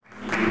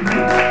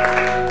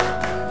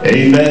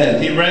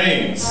Amen. He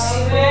reigns.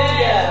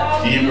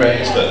 Amen. He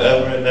reigns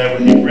forever and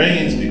ever. He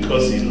reigns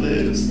because he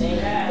lives.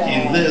 Amen.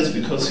 He lives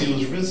because he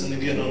was risen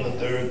again on the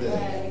third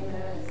day.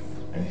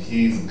 And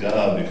he's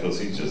God because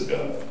he's just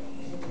God.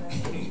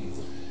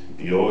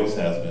 He always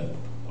has been,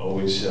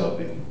 always shall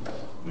be.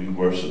 We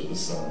worship the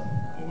Son.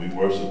 When we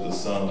worship the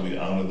Son, we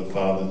honor the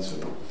Father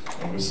too.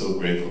 And we're so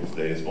grateful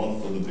today. It's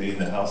wonderful to be in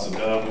the house of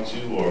God with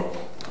you, or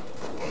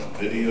on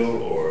video,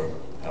 or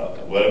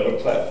whatever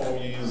platform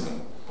you're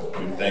using.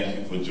 We thank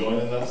you for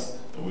joining us,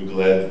 and we're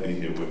glad to be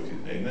here with you.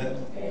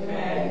 Amen?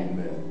 Amen.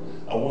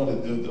 Amen. I want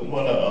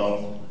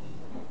to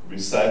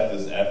recite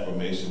this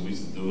affirmation. We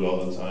used to do it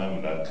all the time,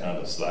 and I kind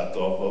of slacked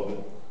off of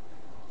it.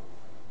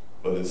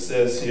 But it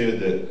says here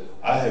that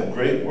I have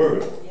great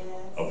worth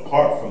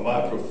apart from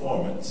my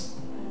performance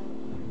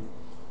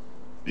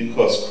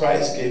because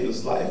Christ gave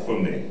his life for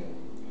me.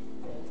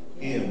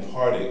 He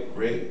imparted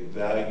great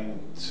value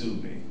to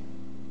me.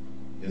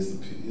 Here's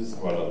the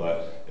part I like.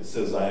 It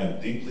says, I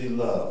am deeply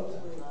loved.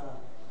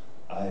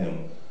 I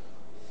am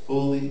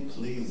fully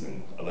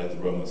pleasing. I like to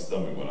rub my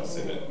stomach when I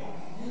say that.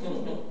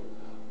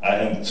 I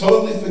am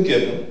totally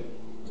forgiven.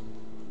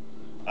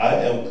 I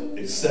am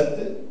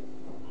accepted,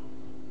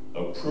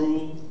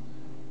 approved,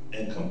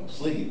 and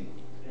complete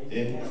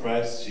in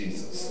Christ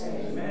Jesus.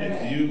 Amen.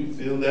 If you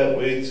feel that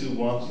way too,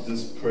 why don't you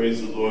just praise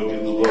the Lord,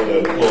 give the Lord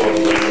an applause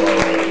where you are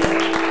right now.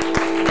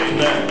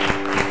 Amen.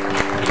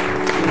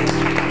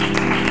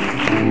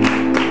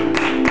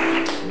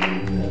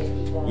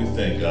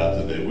 Thank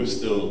God today. We're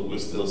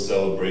still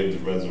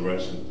celebrating the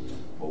resurrection.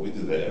 Well, we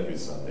do that every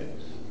Sunday,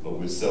 but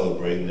we're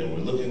celebrating and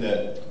we're looking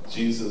at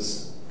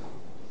Jesus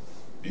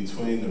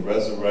between the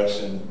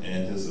resurrection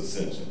and his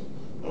ascension.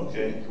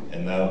 Okay?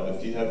 And now,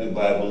 if you have your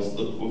Bibles,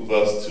 look with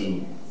us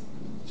to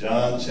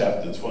John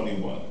chapter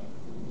 21.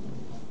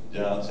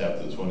 John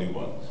chapter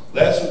 21.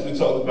 Last week we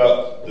talked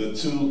about the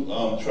two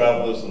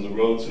travelers on the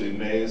road to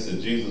Emmaus,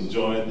 and Jesus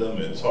joined them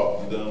and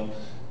talked to them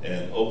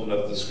and open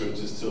up the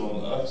scriptures to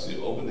them, actually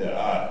open their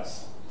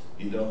eyes.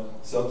 You know,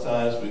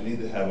 sometimes we need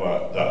to have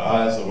the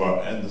eyes of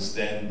our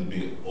understanding to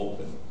be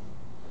open.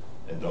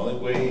 And the only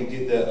way you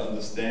get that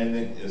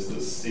understanding is to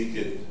seek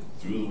it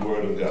through the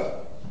Word of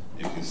God.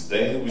 If you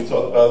stay, we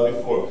talked about it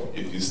before,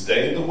 if you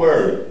stay in the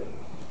Word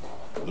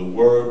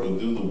will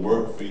do the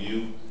work for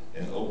you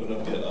and open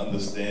up your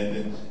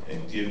understanding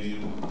and give you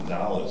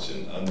knowledge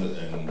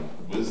and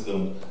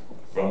wisdom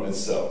from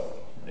itself.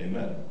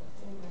 Amen.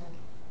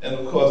 And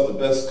of course, the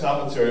best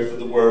commentary for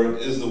the Word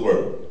is the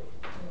Word.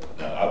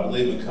 Now, I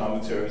believe in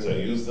commentaries. I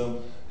use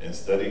them and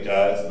study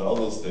guides and all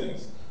those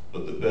things.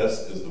 But the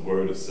best is the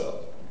Word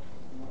itself.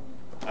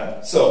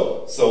 Right,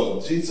 so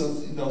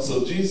Jesus,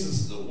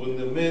 Jesus, when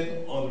the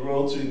men on the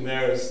road to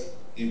Emmaus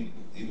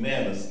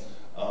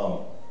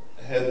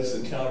had this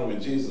encounter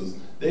with Jesus,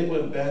 they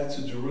went back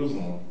to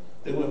Jerusalem.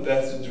 They went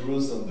back to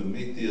Jerusalem to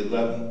meet the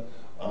 11,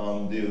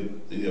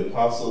 the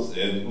apostles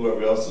and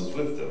whoever else was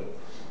with them.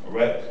 All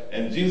right?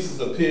 And Jesus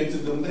appeared to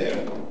them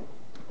there. All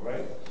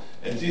right?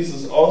 And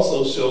Jesus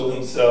also showed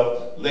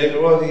himself,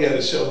 later on he had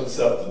to show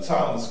himself to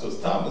Thomas, because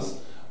Thomas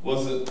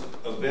wasn't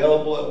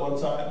available at one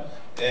time.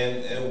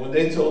 And when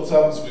they told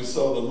Thomas, we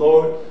saw the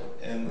Lord,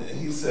 and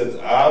he said,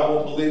 I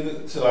won't believe it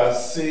until I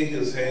see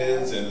his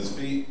hands and his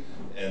feet.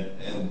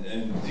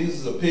 And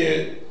Jesus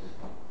appeared,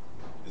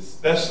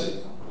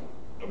 especially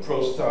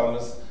approached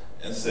Thomas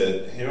and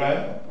said, here I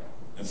am,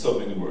 in so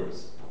many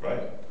words,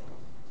 right?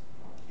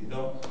 You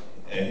know?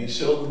 And he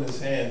showed him his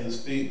hands,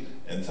 his feet,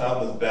 and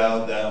Thomas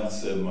bowed down and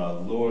said, my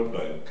Lord,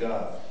 my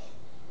God,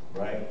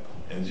 right?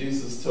 And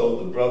Jesus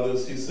told the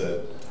brothers, he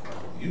said,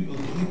 you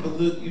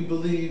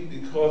believe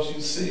because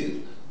you see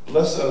it.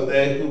 Blessed are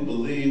they who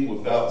believe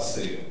without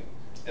seeing.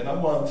 And I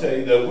want to tell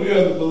you that we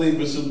are the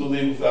believers who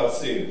believe without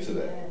seeing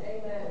today.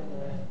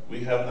 Amen. We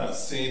have not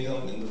seen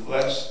him in the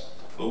flesh,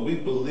 but we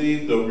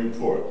believe the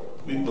report.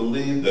 We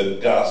believe the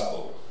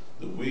gospel.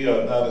 That we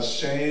are not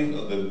ashamed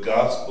of the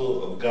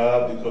gospel of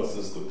God because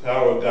it's the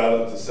power of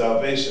God unto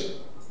salvation.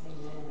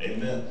 Amen.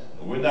 Amen.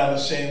 And we're not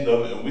ashamed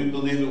of it, and we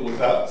believe it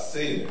without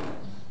seeing it.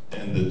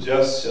 And the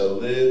just shall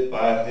live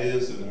by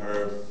his and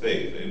her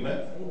faith.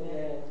 Amen.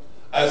 Amen.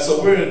 All right,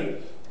 so we're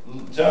in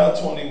John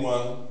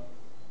 21,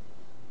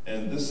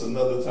 and this is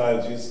another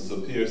time Jesus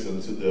appears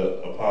unto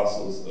the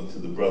apostles, unto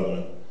the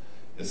brethren.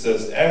 It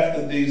says,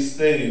 after these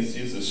things,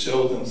 Jesus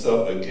showed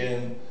himself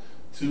again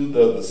to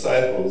the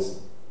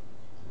disciples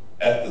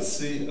at the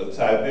Sea of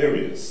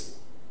Tiberias.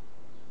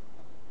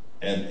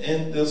 And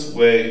in this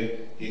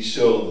way he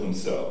showed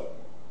himself.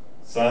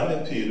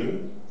 Simon Peter,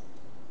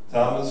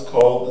 Thomas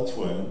called the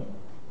twin,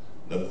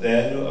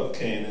 Nathanael of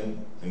Cana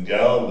in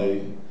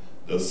Galilee,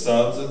 the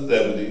sons of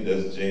Zebedee,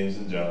 that's James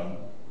and John,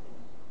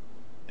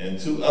 and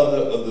two other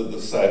of the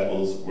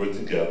disciples were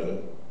together.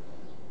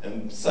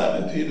 And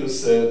Simon Peter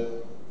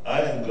said,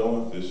 I am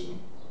going fishing.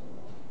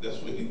 That's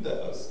what he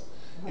does.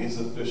 He's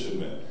a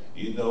fisherman.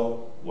 You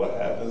know, what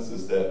happens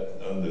is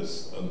that under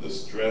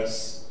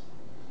stress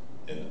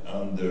and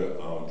under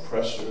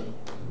pressure,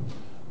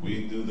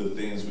 we do the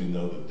things we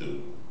know to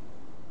do,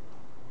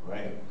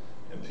 right?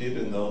 And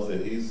Peter knows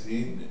that he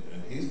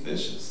he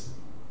fishes.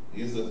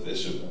 He's a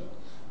fisherman,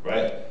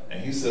 right?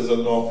 And he says,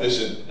 I'm going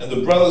fishing. And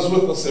the brothers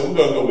with him said, we're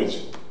going to go with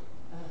you.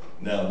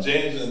 Now,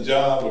 James and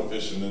John were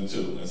fishermen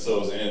too, and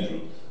so is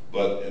Andrew.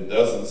 But it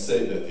doesn't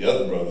say that the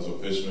other brothers were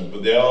fishermen,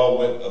 but they all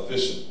went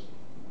a-fishing.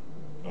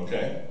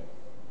 Okay?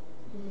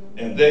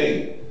 And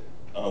they,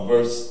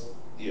 we're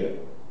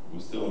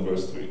still in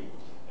verse 3.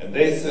 And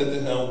they said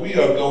to him, we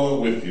are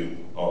going with you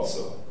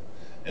also.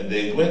 And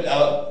they went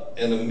out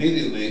and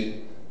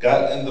immediately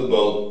got in the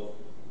boat,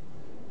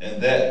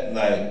 and that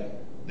night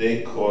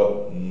they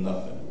caught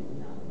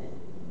nothing.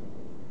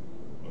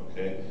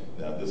 Okay?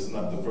 Now, this is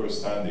not the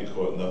first time they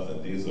caught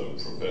nothing. These are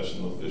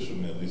professional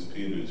fishermen, at least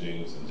Peter,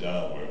 James, and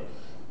John were,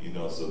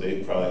 so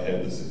they probably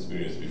had this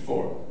experience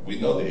before. We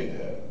know they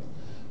had.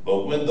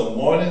 But when the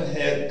morning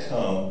had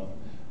come,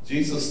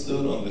 Jesus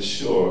stood on the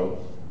shore,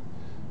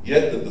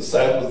 yet the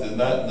disciples did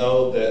not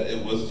know that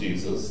it was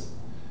Jesus.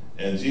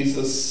 And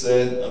Jesus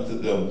said unto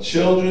them,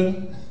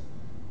 children,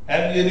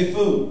 have ye any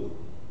food?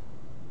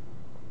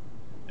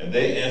 And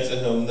they answered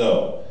him,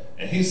 no.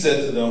 And he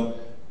said to them,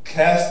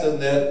 cast the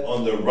net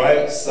on the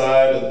right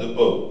side of the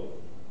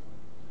boat,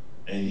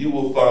 and you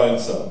will find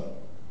some.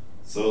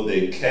 So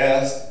they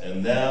cast,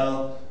 and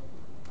now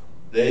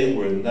they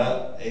were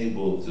not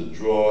able to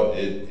draw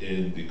it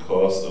in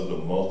because of the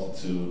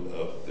multitude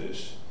of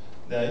fish.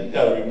 Now you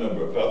got to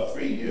remember, about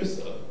 3 years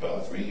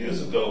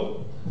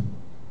ago,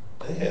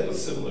 they had a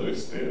similar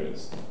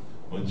experience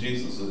when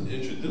Jesus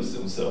introduced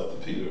himself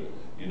to Peter,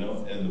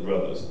 and the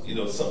brothers.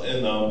 So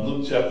in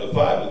Luke chapter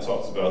 5, it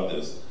talks about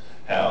this.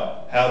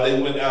 How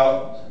they went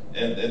out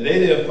and they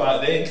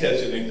didn't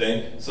catch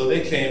anything, so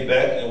they came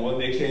back, and when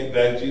they came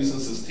back,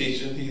 Jesus is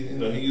teaching.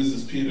 He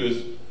uses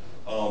Peter's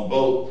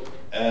boat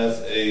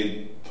as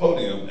a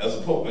podium, as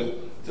a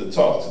pulpit, to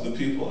talk to the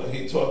people, and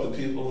he taught the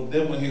people. And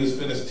then when he was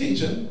finished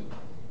teaching,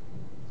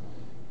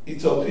 he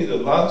told Peter,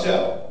 launch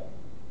out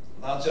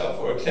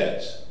for a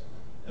catch.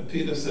 And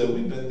Peter said,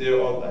 we've been there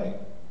all night.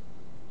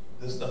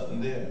 There's nothing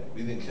there.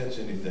 We didn't catch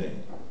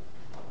anything,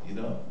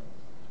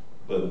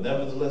 But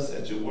nevertheless,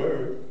 at your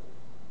word,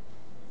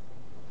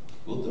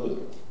 we'll do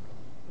it.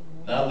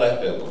 Now I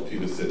like that what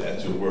Peter said,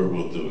 at your word,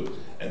 we'll do it.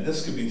 And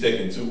this could be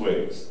taken two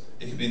ways.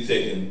 It could be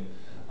taken,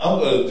 I'm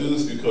going to do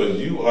this because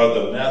you are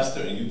the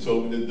master and you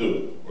told me to do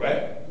it,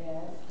 right?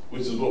 Yes.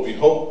 Which is what we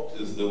hope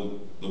is the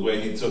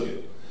way he took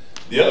it.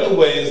 The other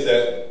way is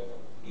that,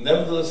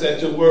 nevertheless,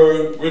 at your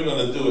word, we're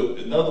going to do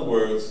it. In other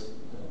words,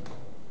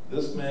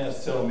 this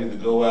man's telling me to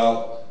go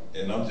out,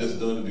 and I'm just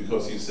doing it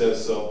because he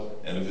says so.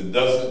 And if it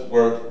doesn't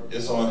work,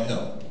 it's on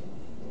him.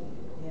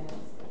 Yes.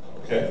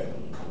 Okay?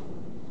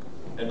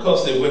 And of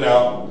course, they went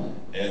out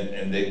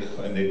and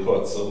they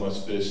caught so much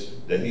fish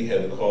that he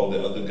had to call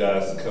the other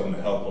guys to come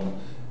and help him,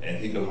 and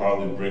he could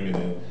hardly bring it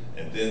in.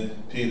 And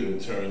then Peter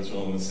turned to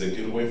him and said,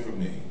 get away from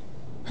me.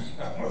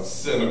 I'm a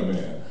sinner,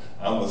 man.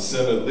 I'm a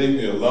sinner. Leave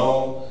me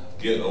alone.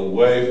 Get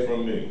away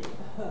from me.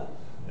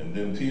 And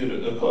then Peter,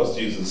 of course,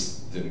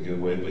 Jesus didn't get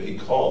away, but he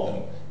called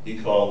him. He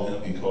called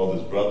him. He called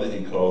his brother.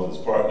 He called his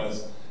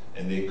partners.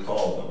 And they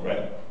called him,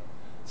 right?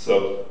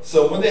 So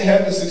when they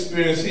have this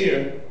experience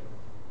here,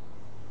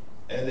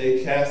 and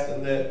they cast the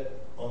net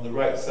on the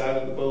right side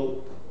of the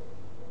boat,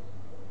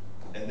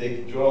 and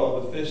they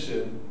draw the fish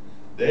in,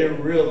 they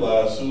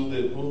realize whom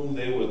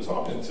they were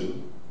talking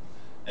to.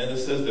 And it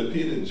says that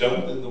Peter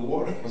jumped in the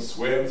water and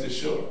swam to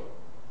shore.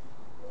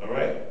 All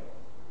right?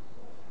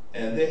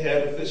 And they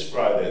had a fish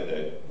fry that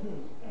day.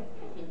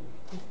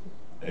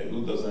 Hey,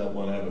 who doesn't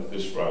want to have a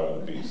fish fry on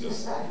the beach?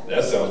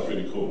 That sounds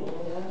pretty cool.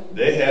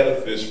 They had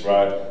a fish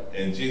fry,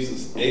 and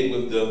Jesus ate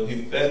with them.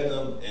 He fed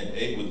them and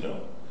ate with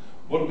them.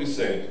 What are we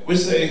saying? We're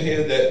saying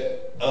here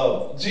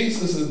that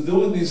Jesus is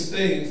doing these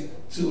things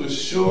to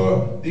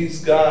assure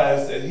these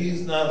guys that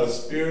he's not a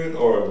spirit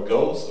or a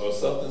ghost or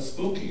something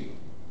spooky.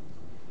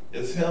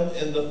 It's him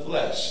in the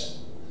flesh.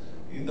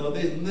 They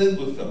lived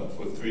with him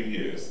for 3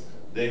 years.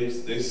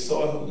 They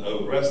saw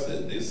him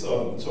arrested. They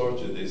saw him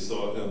tortured. They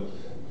saw him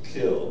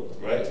killed,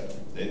 right?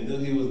 They knew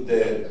he was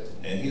dead,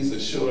 and he's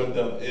assuring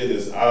them, it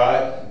is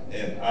I,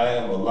 and I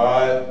am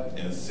alive,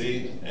 and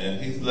see,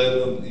 and he's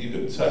letting them, you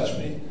can touch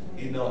me,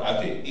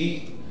 I can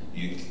eat,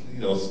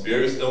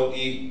 spirits don't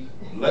eat,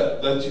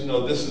 let you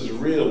know this is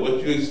real,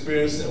 what you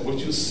experience and what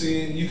you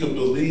see, you can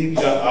believe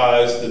your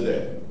eyes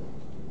today.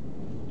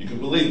 You can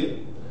believe it.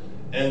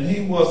 And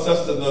he wants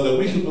us to know that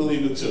we can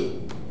believe it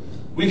too.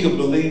 We can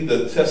believe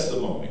the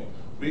testimony.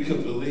 We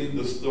can believe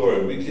the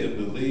story. We can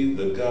believe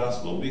the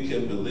gospel. We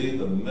can believe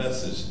the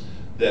message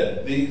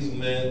that these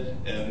men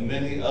and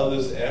many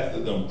others after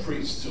them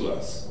preached to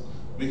us.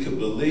 We can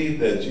believe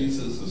that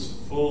Jesus is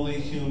fully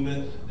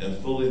human and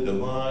fully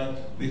divine.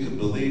 We can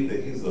believe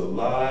that he's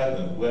alive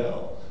and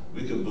well.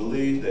 We can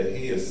believe that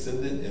he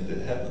ascended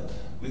into heaven.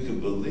 We can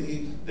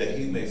believe that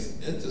he makes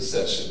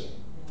intercession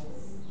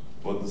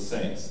for the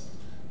saints.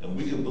 And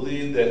we can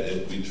believe that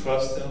if we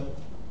trust him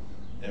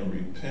and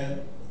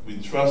repent,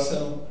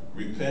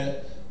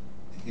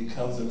 he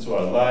comes into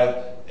our life,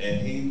 and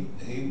he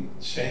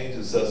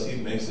changes us. He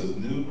makes us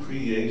new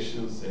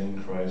creations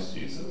in Christ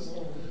Jesus.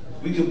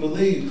 We can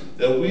believe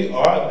that we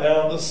are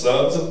now the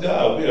sons of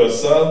God. We are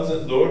sons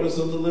and daughters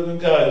of the living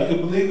God. You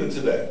can believe it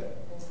today.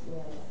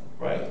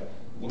 Right?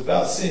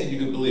 Without sin, you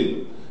can believe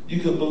it. You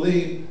can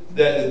believe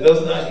that it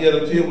does not yet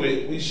appear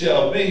where we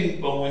shall be,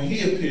 but when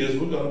he appears,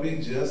 we're going to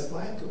be just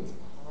like him.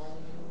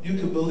 You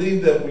can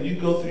believe that when you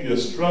go through your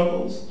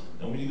struggles,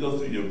 and when you go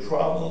through your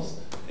problems,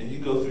 and you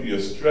go through your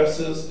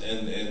stresses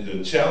and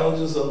the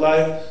challenges of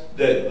life,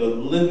 that the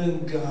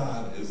living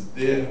God is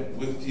there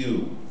with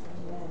you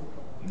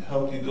and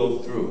help you go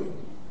through it.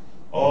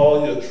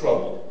 All your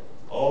trouble,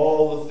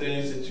 all the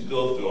things that you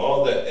go through,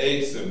 all the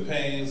aches and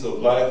pains of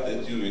life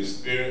that you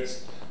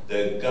experience,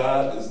 that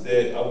God is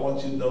there. I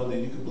want you to know that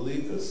you can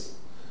believe this.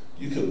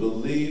 You can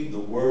believe the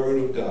Word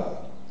of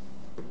God.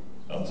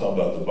 I'm talking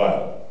about the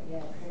Bible.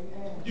 Yes.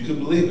 You can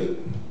believe it.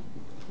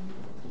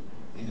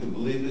 You can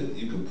believe it.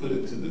 You can put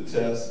it to the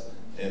test,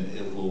 and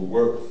it will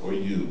work for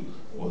you.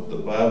 What the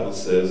Bible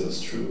says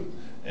is true.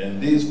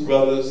 And these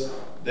brothers,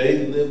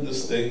 they live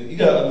this thing. You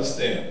got to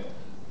understand,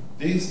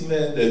 these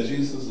men that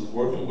Jesus is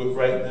working with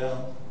right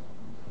now,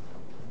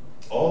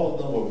 all of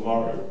them were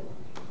martyred,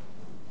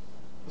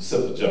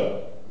 except for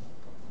John.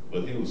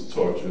 But he was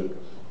tortured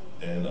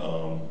and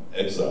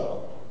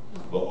exiled.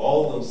 But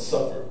all of them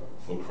suffered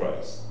for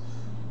Christ.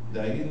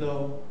 Now, you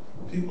know,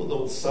 people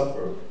don't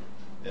suffer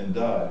and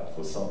die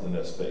for something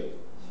that's fake.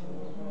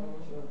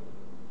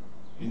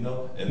 You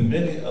know, and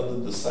many of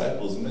the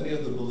disciples, many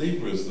of the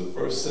believers, the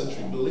first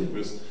century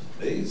believers,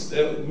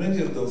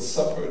 many of them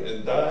suffered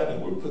and died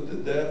and were put to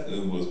death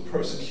and was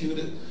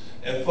persecuted.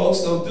 And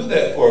folks don't do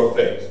that for a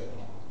fake.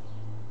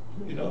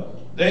 You know,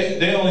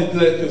 they only do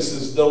that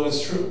because they know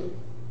it's true.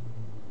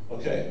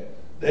 Okay?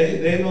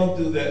 They don't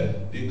do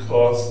that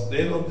because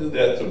they don't do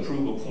that to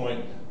prove a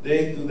point.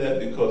 They do that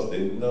because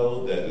they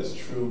know that it's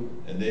true,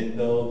 and they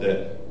know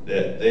that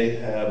they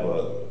have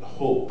a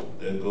hope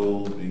that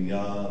goes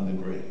beyond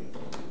the grave.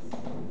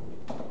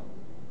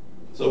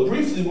 So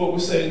briefly, what we're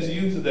saying to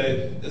you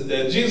today is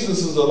that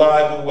Jesus is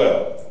alive and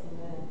well.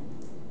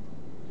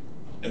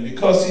 And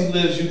because he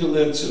lives, you can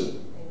live too.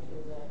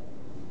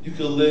 You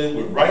can live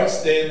with right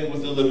standing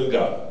with the living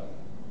God.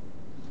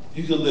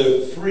 You can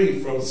live free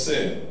from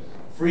sin,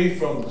 free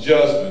from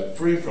judgment,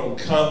 free from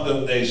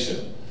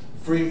condemnation,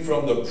 free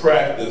from the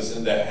practice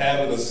and the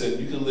habit of sin.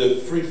 You can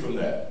live free from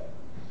that.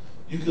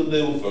 You can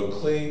live with a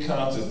clean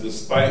conscience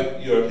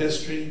despite your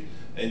history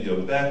and your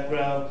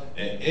background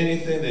and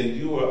anything that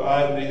you or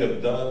I may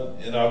have done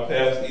in our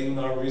past, even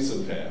our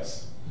recent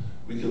past.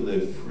 We can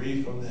live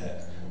free from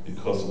that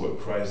because of what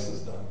Christ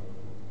has done.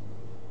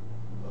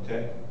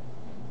 Okay?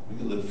 We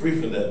can live free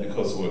from that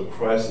because of what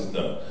Christ has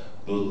done.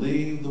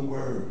 Believe the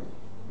word.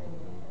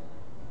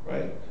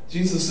 Right?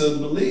 Jesus says,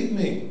 believe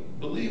me.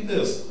 Believe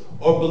this.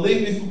 Or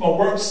believe me for my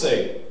work's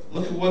sake.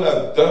 Look at what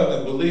I've done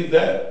and believe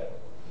that.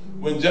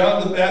 When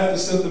John the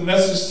Baptist sent the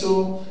message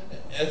to him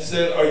and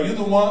said, are you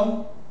the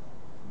one?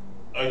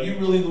 Are you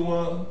really the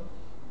one?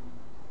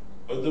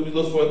 Or do we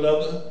look for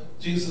another?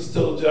 Jesus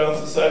told John's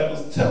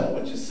disciples, tell them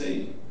what you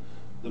see.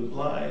 The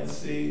blind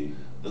see,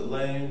 the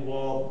lame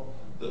walk,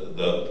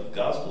 the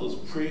gospel is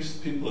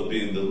preached, people are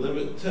being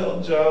delivered.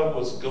 Tell John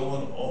what's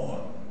going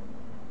on.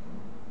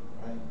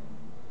 Right?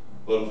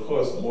 But of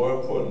course,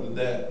 more important than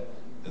that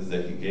is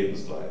that he gave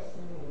his life.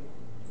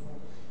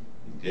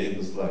 He gave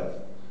his life.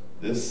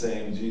 This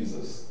same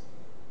Jesus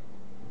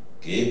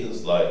gave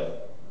his life,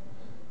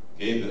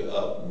 gave it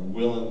up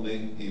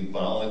willingly. He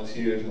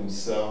volunteered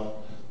himself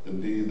to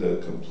be the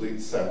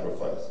complete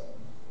sacrifice.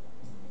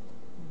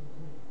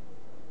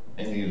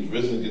 And he was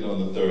risen again on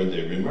the third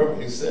day. Remember,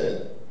 he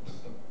said,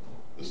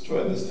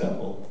 destroy this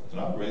temple, and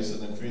I'll raise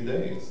it in 3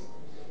 days.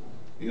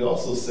 He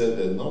also said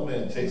that no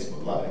man takes my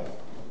life.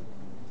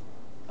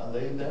 I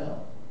lay it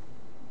down.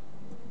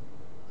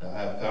 I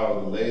have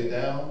power to lay it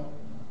down.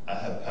 I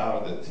have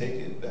power to take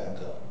it back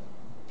up.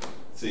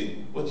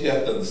 See, what you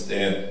have to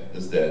understand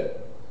is that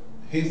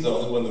he's the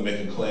only one to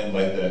make a claim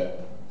like that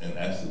and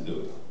actually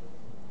do it.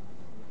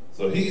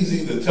 So he's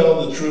either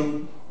telling the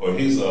truth or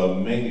he's a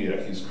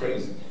maniac. He's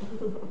crazy.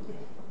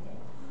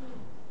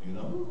 You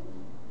know?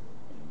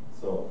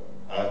 So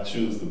I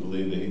choose to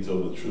believe that he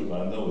told the truth.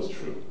 I know it's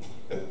true.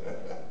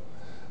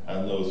 I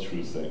know it's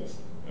true, saints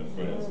and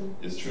friends.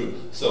 It's true.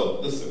 So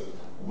listen,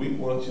 we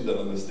want you to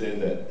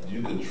understand that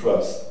you can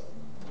trust.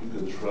 You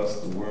can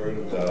trust the word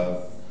of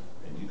God,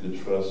 and you can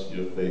trust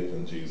your faith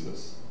in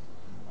Jesus.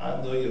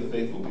 I know your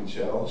faith will be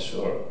challenged,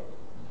 sure.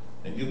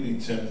 And you'll be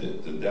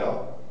tempted to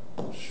doubt,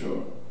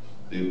 sure.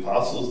 The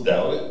apostles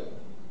doubted.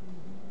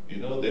 You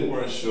know, they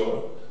weren't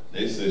sure.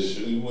 They said,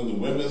 sure. When the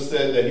women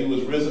said that he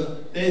was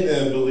risen, they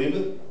didn't believe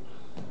it.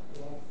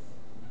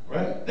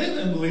 Right? They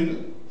didn't believe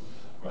it.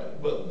 Right?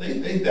 But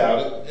they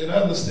doubted. And I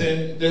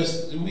understand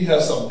we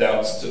have some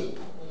doubts too.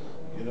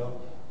 You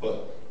know?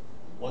 But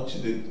I want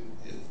you to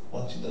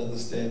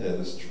understand that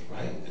it's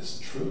right, it's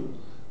true.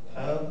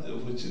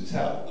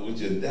 With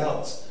your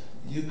doubts,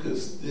 you could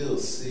still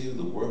see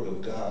the work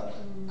of God.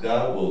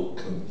 God will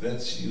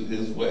convince you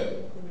his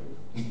way.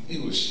 He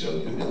will show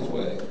you his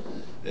way.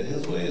 That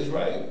his way is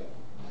right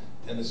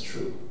and it's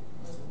true.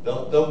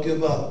 Don't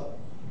give up.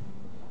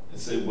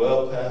 say,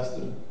 well,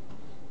 Pastor,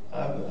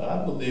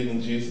 I believe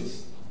in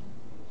Jesus.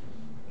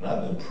 And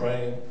I've been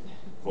praying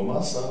for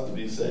my son to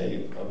be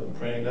saved. I've been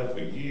praying that for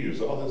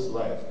years, all his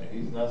life, and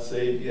he's not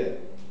saved yet.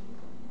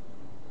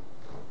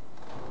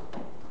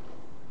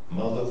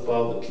 Mother,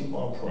 Father, keep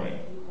on praying.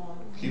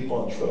 Keep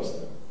on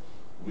trusting.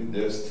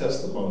 There's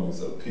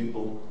testimonies of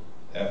people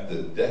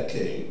after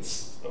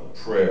decades of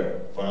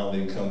prayer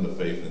finally come to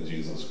faith in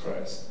Jesus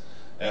Christ.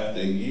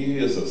 After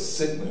years of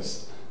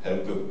sickness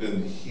have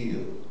been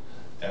healed.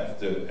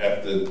 After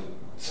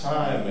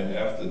time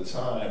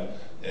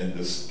and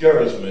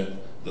discouragement,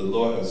 the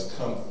Lord has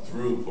come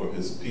through for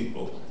his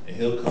people, and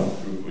he'll come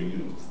through for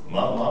you.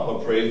 My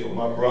mama prayed for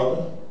my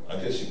brother. I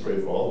guess she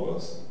prayed for all of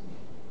us.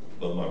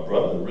 But my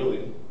brother,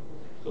 really,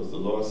 because the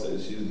Lord said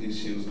he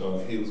was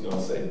going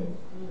to save him.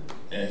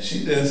 And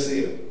she didn't see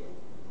it.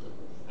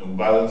 And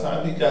by the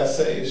time he got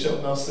saved, sure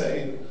enough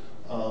saved,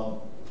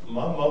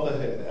 my mother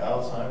had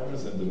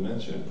Alzheimer's and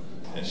dementia,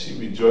 and she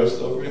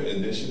rejoiced over it,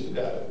 and then she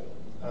forgot it.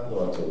 I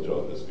know I told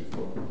y'all this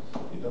before,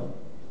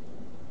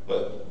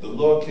 But the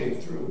Lord came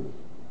through,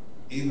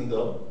 even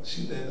though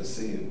she didn't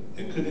see it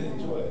and couldn't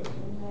enjoy it.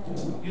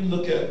 You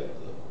look at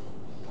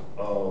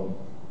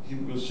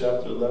Hebrews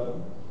chapter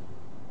 11,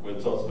 where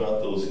it talks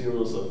about those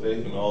heroes of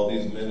faith and all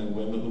these men and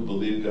women who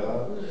believe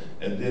God.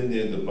 And then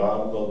near the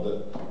bottom of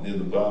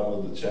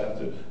the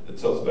chapter, it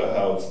talks about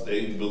how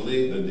they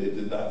believed and they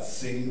did not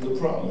see the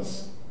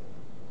promise.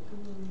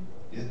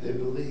 Yet they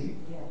believed.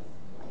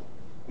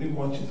 We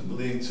want you to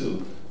believe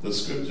too. The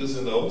scriptures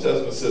in the Old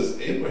Testament says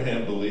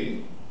Abraham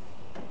believed.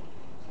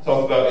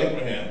 Talk about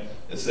Abraham.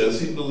 It says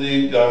he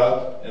believed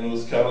God and it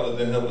was counted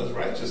to him as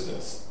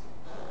righteousness.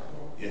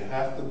 You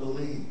have to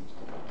believe.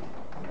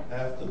 You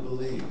have to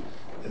believe.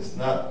 It's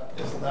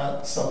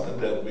not something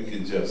that we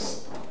could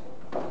just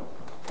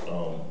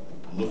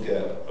look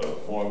at a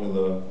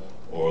formula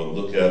or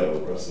look at a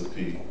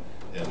recipe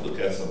and look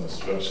at some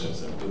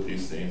instructions and put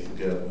these things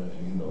together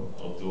and,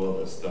 I'll do all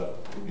that stuff.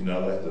 I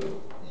like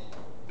to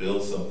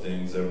build some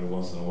things every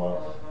once in a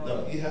while.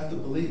 No, you have to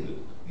believe it.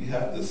 You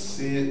have to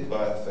see it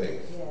by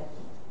faith.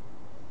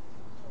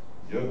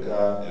 Your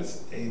God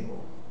is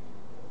able.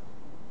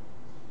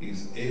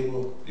 He's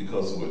able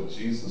because of what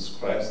Jesus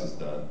Christ has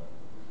done.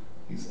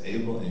 He's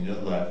able in your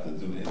life to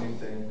do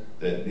anything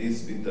that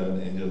needs to be done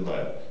in your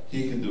life.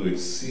 He can do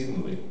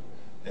exceedingly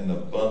and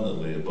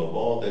abundantly above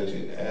all that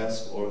you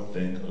ask or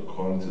think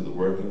according to the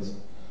workings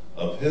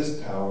of his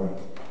power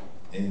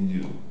in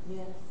you.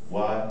 Yes.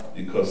 Why?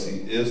 Because he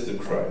is the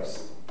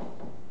Christ,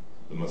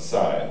 the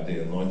Messiah,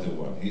 the Anointed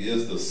One. He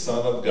is the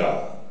Son of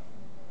God.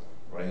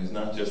 Right? He's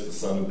not just the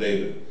Son of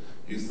David.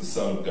 He's the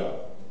Son of God.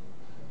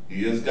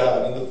 He is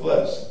God in the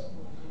flesh.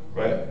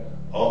 Right?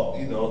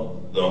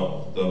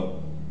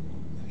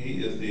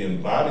 He is the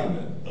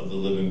embodiment of the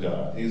living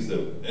God. He's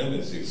the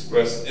image, the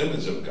express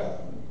image of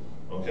God.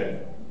 Okay?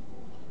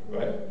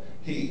 Right?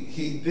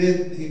 He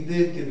did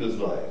give his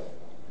life.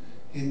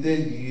 He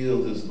did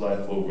yield his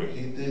life over.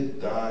 He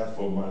did die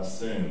for my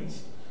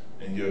sins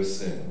and your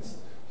sins.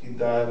 He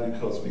died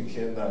because we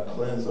cannot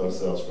cleanse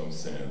ourselves from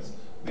sins.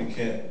 We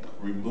can't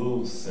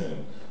remove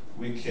sin.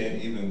 We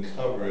can't even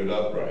cover it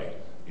up right.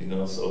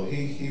 So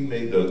he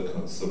made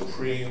the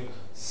supreme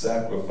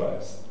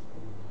sacrifice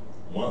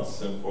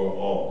once and for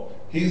all.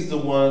 He's the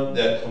one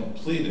that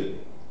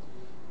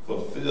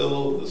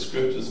fulfilled the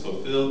scriptures,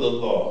 fulfilled the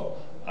law.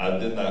 I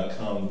did not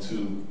come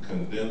to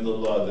condemn the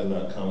law. I did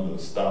not come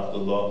to stop the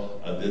law.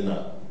 I did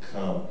not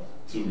come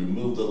to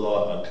remove the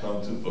law. I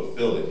come to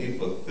fulfill it. He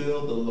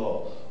fulfilled the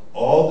law.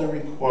 All the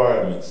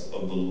requirements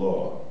of the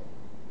law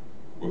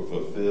were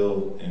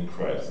fulfilled in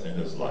Christ, in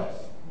his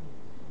life.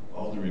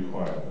 All the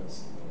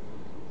requirements.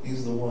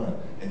 He's the one.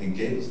 And he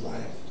gave his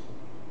life.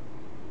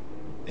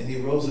 And he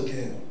rose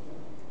again.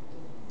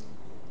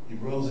 He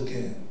rose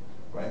again.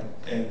 Right?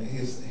 And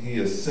he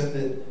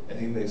ascended and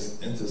he makes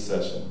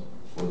intercession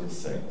for the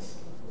saints.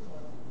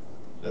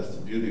 That's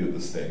the beauty of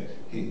this thing.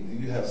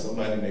 You have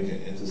somebody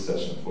making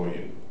intercession for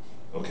you.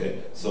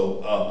 Okay?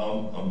 So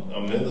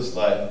I'm in this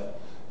life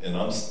and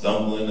I'm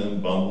stumbling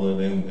and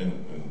bumbling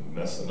and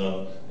messing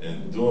up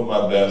and doing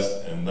my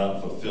best and not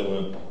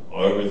fulfilling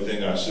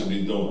everything I should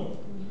be doing.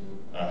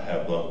 I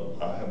have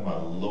my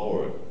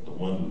Lord, the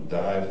one who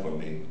died for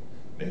me,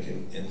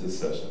 making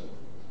intercession,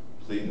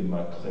 pleading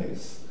my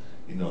case.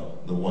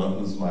 The one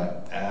who's my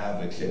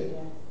advocate,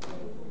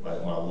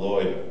 like my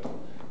lawyer,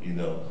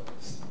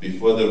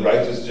 before the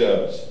righteous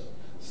judge,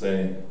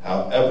 saying,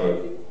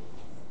 however,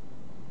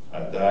 I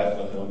died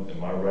for him and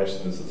my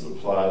righteousness is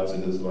applied to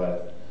his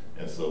life.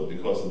 And so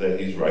because of that,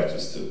 he's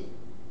righteous too.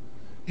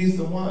 He's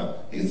the one.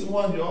 He's the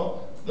one,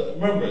 y'all.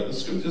 Remember, the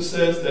scripture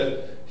says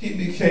that he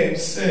became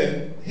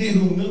sin. He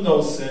who knew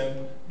no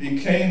sin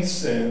became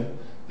sin,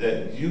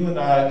 that you and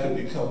I could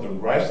become the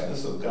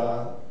righteousness of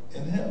God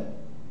in him.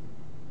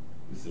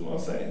 You see what I'm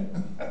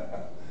saying?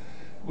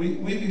 we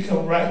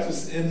become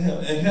righteous in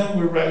him. In him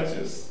we're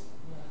righteous.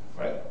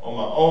 Right? On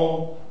my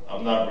own,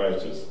 I'm not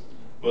righteous.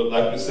 But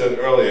like we said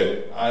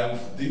earlier, I am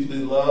deeply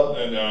loved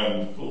and I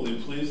am fully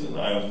pleased and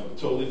I am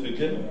totally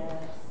forgiven.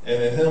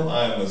 And in him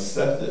I am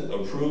accepted,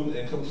 approved,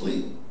 and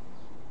complete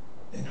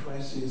in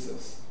Christ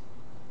Jesus.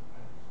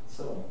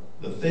 So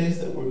the things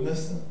that we're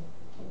missing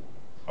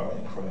are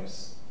in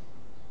Christ.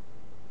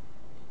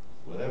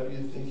 Whatever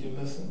you think you're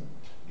missing,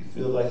 you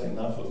feel like you're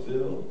not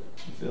fulfilled,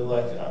 you feel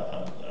like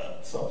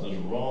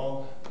something's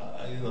wrong,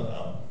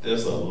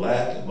 there's a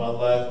lack in my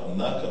life, I'm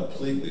not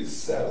completely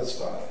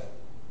satisfied.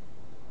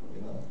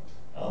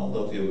 I don't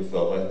know if you ever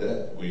felt like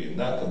that, where you're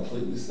not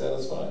completely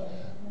satisfied.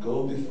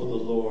 Go before the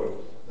Lord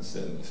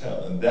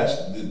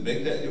and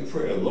make that your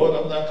prayer. Lord,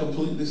 I'm not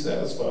completely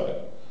satisfied.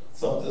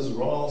 Something's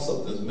wrong,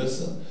 something's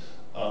missing.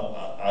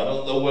 I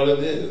don't know what it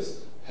is.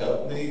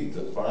 Help me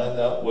to find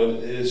out what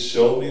it is.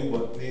 Show me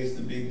what needs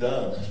to be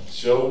done.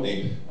 Show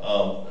me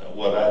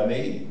what I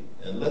need.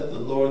 And let the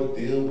Lord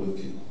deal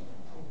with you.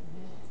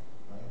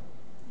 Right?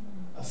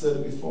 I said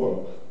it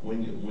before.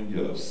 When you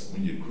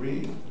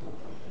grieve,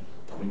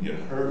 when you're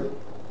hurt,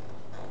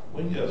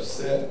 when you're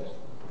upset,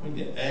 when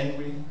you're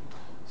angry,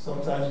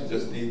 sometimes you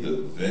just need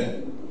to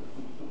vent.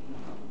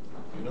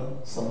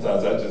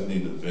 Sometimes I just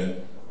need to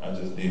vent. I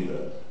just need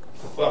to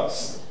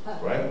fuss,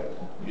 right?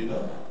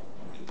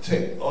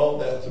 Take all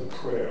that to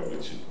prayer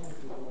with you.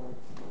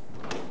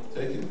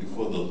 Take it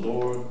before the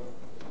Lord,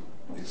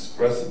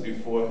 express it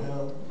before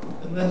him,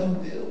 and let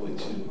him deal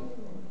with you.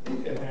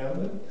 He can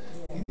handle it.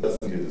 He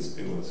doesn't get his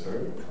feelings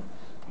hurt.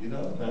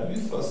 Now if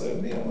you fuss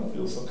at me, I'm going to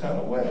feel some kind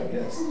of way,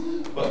 yes.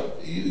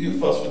 But you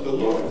fuss with the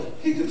Lord,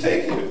 he can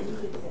take it.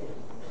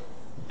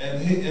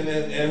 And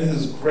in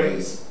his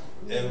grace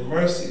and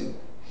mercy,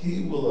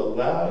 he will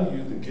allow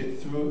you to get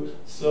through it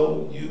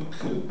so you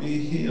could be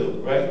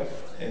healed, right?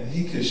 And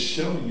he could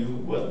show you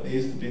what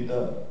needs to be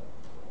done,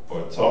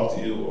 or talk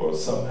to you, or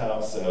somehow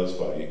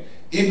satisfy you.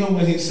 Even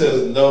when he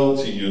says no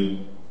to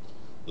you,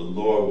 the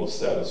Lord will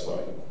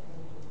satisfy you.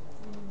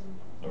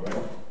 All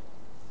right?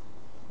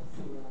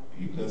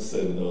 You've been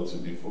said no to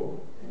before.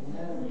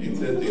 You've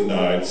been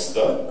denied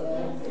stuff.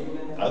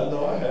 I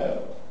know I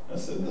have. I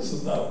said, this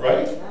is not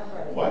right.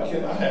 Why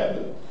can't I have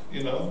it?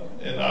 And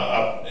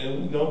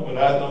when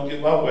I don't get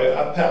my way,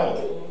 I pout.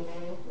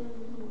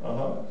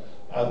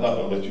 I'm not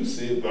going to let you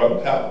see it, but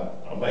I'm pouting.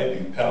 I might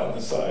be pouting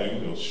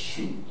inside,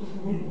 shoot.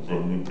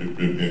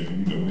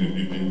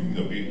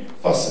 Be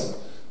fussing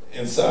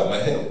inside my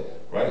head,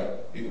 right?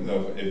 Even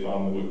though if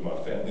I'm with my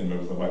family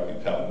members, I might be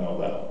pouting out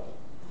loud.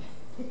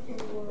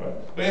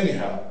 Right? But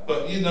anyhow,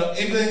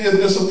 even in your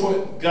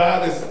disappointment,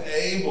 God is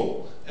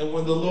able. And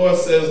when the Lord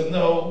says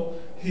no,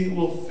 he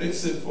will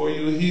fix it for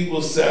you. He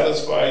will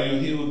satisfy you.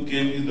 He will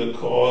give you the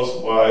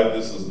cause why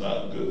this is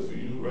not good for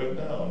you right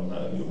now.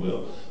 Not your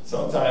will.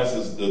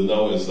 Sometimes the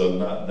no is a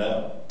not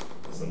now.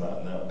 It's a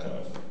not now kind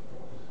of thing.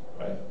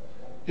 Right?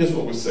 Here's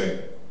what we're saying.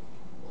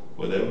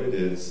 Whatever it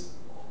is,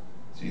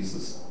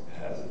 Jesus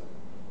has it.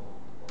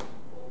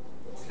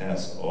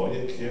 Cast all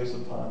your cares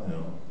upon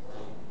him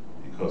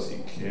because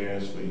he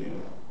cares for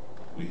you.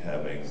 We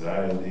have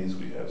anxieties,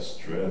 we have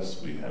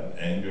stress, we have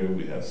anger,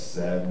 we have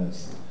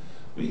sadness.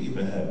 We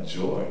even have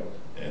joy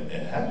and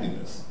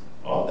happiness.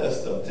 All that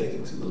stuff, take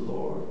it to the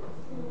Lord.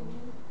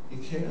 He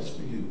cares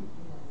for you.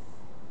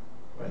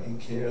 Right? He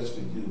cares for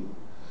you.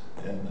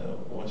 And I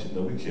want you to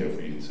know we care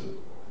for you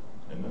too.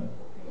 Amen?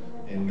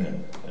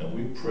 Amen. And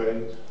we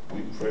pray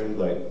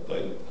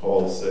like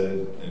Paul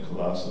said in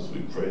Colossians,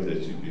 we pray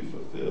that you be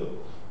fulfilled.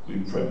 We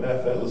pray. Matter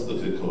of fact, let's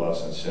look at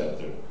Colossians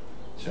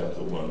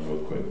chapter 1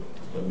 real quick.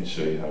 Let me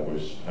show you how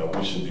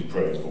we should be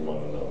praying for one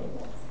another.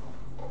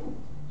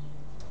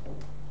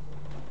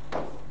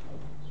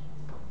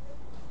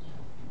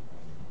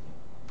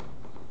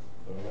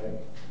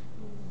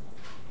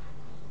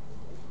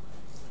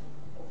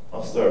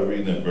 I'll start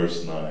reading in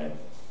verse 9.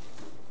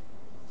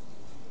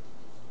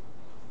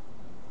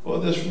 For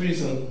this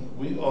reason,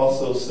 we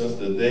also, since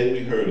the day we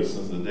heard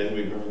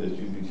that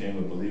you became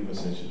a believer,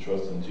 since you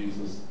trust in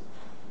Jesus,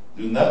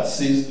 do not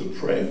cease to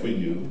pray for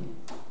you,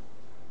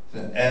 to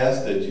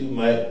ask that you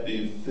might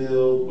be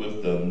filled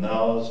with the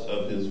knowledge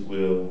of his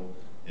will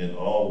in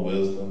all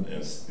wisdom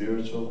and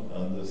spiritual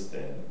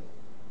understanding.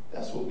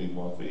 That's what we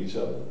want for each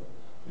other.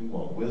 We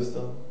want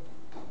wisdom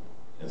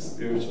and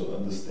spiritual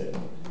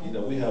understanding.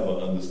 We have an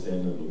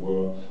understanding of the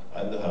world.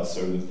 I know how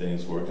certain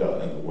things work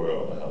out in the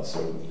world and how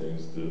certain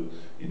things do,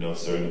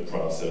 certain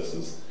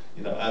processes.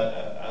 I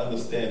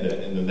understand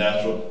that in the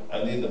natural.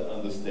 I need to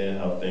understand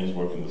how things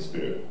work in the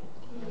spirit.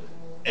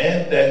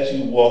 And that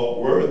you walk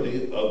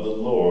worthy of the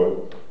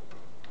Lord,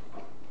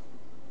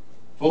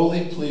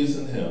 fully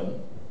pleasing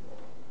him,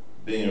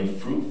 being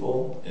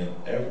fruitful in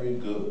every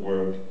good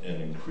work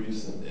and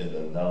increasing in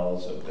the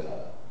knowledge of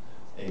God.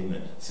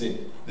 Amen.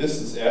 See, this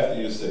is after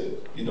you're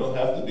saved. You don't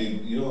have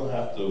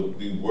to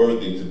be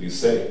worthy to be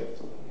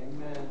saved.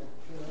 Amen.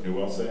 You know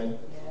what I'm saying?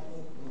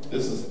 Yeah.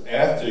 This is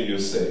after you're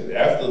saved.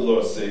 After the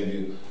Lord saved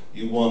you,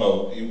 you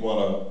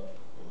wanna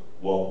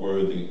walk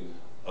worthy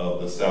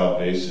of the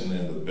salvation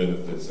and the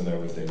benefits and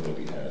everything that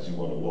he has. You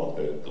want to walk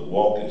that. The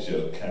walk is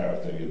your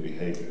character, your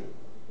behavior,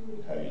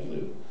 how you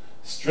live.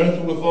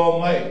 Strengthened with all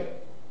might,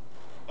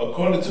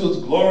 according to his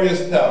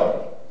glorious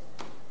power,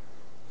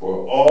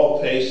 for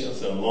all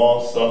patience and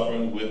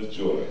long-suffering with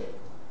joy,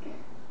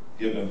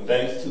 giving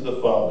thanks to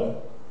the Father,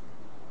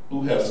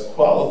 who has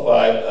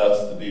qualified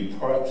us to be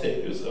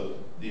partakers of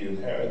the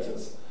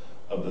inheritance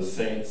of the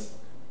saints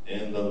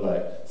in the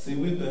light. See,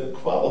 we've been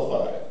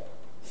qualified.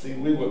 See,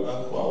 we were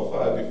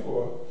unqualified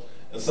before,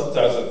 and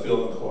sometimes I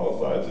feel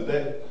unqualified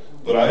today.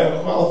 But I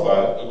am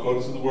qualified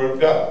according to the Word of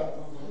God.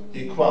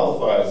 He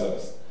qualifies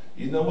us.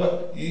 You know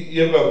what?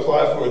 You ever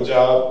apply for a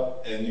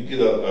job and you get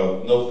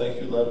a no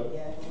thank you letter?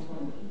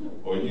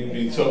 Or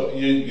you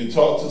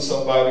talk to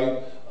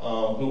somebody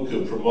who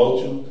could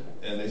promote you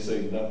and they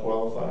say you're not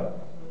qualified?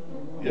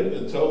 You ever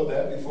been told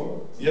that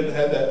before? You ever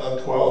had that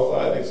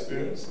unqualified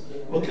experience?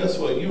 Well, guess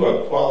what? You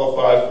are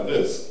qualified for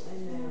this.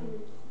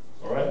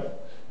 All right?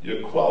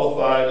 You're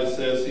qualified, it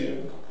says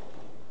here.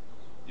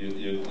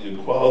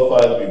 You're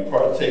qualified to be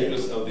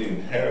partakers of the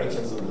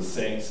inheritance of the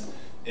saints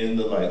in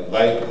the light.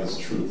 Light is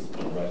truth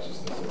and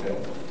righteousness, okay?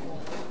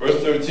 Verse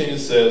 13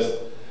 says,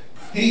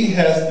 He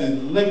has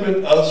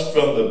delivered us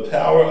from the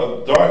power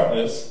of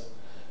darkness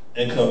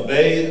and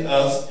conveyed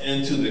us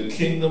into the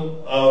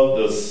kingdom of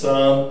the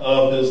Son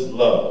of His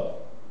love.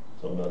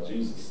 Talking about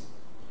Jesus.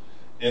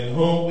 In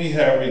whom we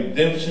have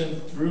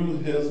redemption through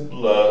His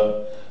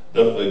blood,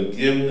 the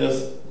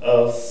forgiveness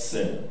of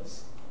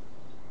sins.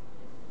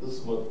 This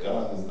is what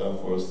God has done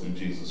for us through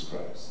Jesus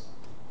Christ.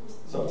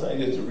 Sometimes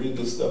you have to read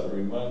this stuff and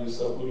remind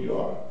yourself who you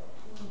are.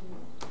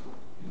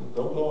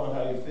 Don't go on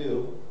how you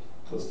feel,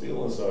 because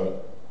feelings are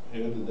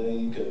here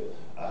today.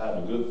 I have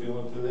a good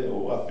feeling today.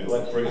 Oh, I feel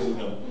like praising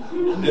Him.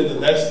 And then the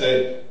next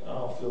day, I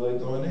don't feel like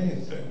doing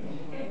anything.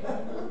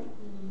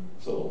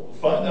 So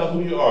find out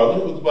who you are.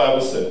 Look what the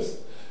Bible says.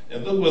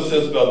 And look what it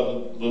says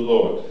about the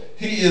Lord.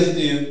 He is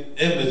the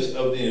image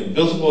of the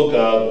invisible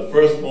God, the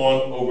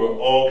firstborn over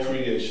all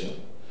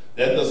creation.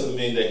 That doesn't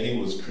mean that He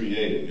was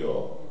created,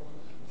 y'all.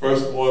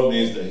 Firstborn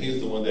means that He's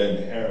the one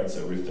that inherits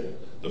everything.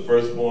 The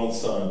firstborn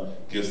son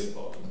gets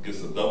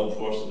a double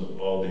portion of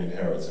all the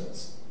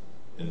inheritance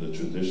in the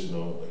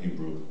traditional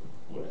Hebrew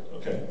way,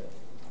 okay?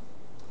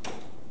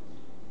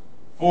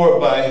 For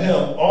by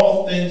Him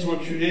all things were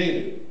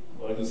created,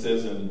 like it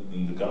says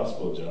in the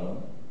Gospel of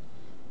John,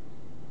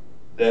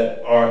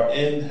 that are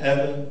in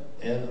heaven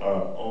and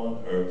are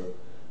on earth,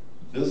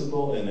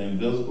 visible and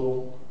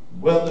invisible,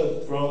 whether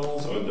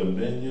thrones or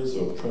dominions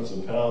or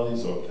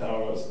principalities or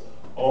powers,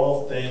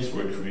 all things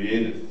were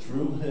created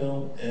through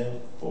Him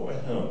and for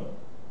Him.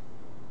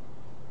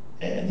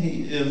 And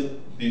He is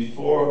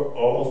before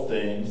all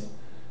things,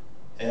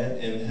 and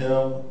in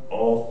Him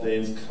all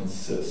things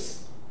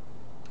consist.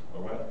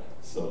 All right?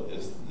 So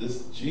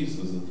this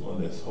Jesus is the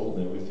one that's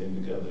holding everything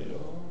together,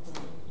 y'all.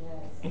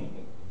 Yes.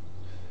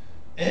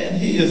 And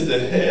He is the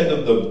head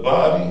of the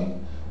body,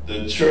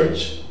 the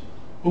church,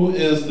 who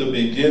is the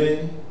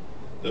beginning,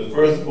 the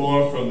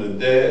firstborn from the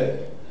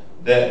dead,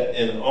 that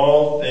in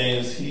all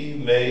things He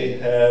may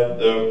have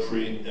the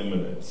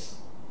preeminence.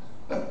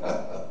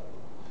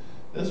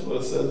 That's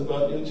what it says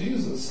about your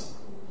Jesus.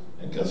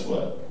 And guess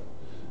what?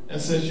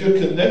 And since you're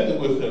connected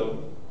with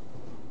Him,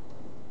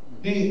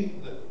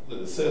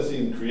 it says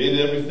He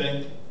created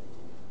everything.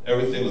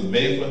 Everything was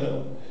made for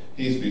Him.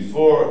 He's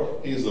before,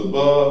 He's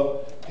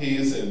above,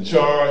 He's in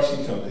charge,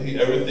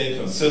 everything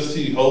consists,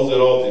 He holds it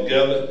all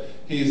together.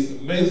 He's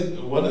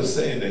amazing. What is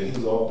saying that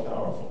He's all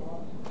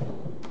powerful.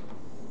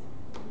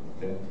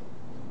 Okay?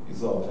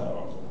 He's all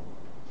powerful.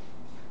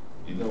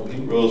 You know,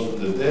 He rose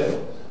from the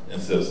dead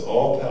and says,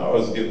 all power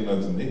is given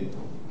unto me.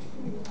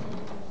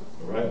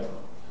 All right?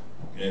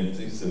 And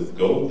He says,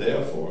 go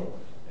therefore.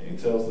 And He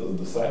tells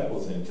the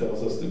disciples and He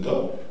tells us to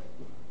go.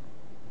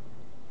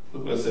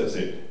 Look what it says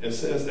here. It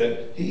says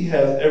that He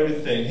has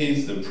everything.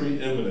 He's the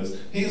preeminence.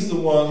 He's the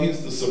one.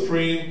 He's the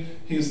supreme.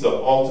 He's the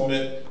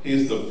ultimate.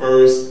 He's the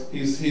first.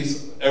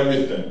 He's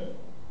everything.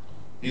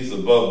 He's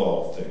above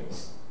all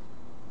things.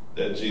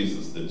 The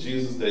Jesus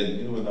that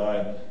you and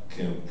I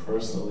can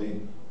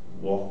personally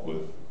walk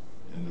with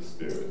in the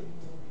Spirit.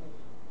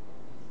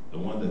 The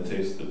one that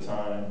takes the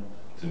time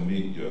to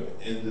meet your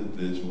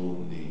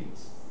individual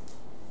needs.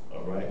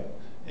 All right?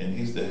 And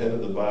He's the head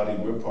of the body.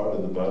 We're part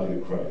of the body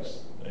of Christ.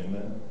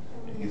 Amen?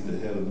 And He's the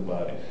head of the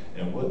body.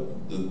 And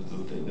what the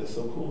thing that's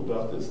so cool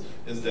about this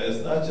is that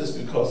it's not just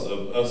because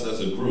of us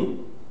as a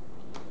group.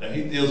 Now,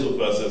 He deals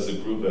with us as a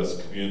group, as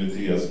a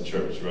community, as a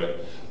church, right?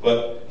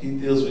 But He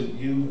deals with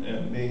you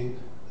and me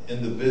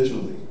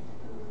individually.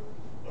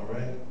 All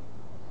right?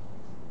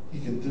 He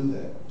can do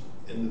that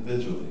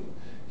individually.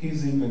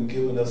 He's even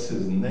given us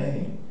His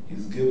name.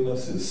 He's given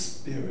us His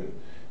Spirit.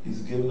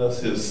 He's given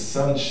us His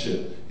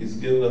sonship. He's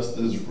given us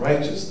this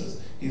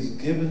righteousness. He's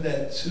given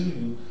that to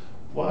you.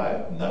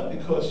 Why? Not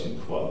because you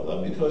qualify,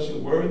 not because you're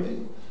worthy,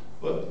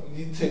 but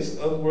He takes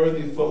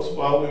unworthy folks.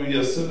 While we were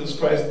yet sinners,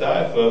 Christ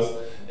died for us,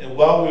 and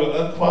while we were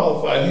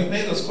unqualified, He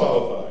made us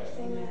qualified.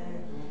 Amen.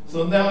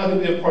 So now I can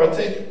be a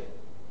partaker.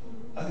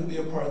 I can be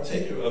a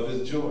partaker of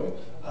His joy.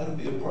 I can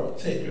be a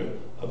partaker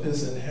of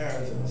His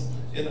inheritance.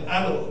 And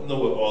I don't know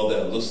what all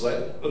that looks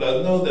like, but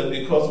I know that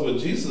because of what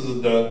Jesus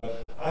has done,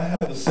 I have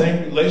the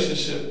same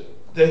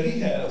relationship that He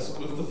has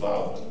with the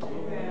Father.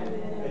 Amen.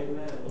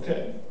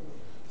 Okay?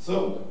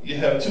 So you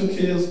have two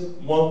kids,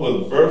 one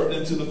was birthed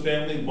into the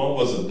family, one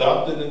was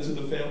adopted into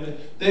the family.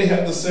 They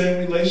have the same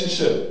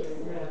relationship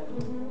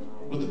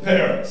with the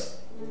parents.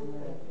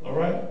 All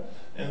right?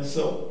 And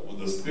so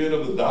the spirit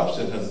of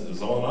adoption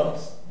is on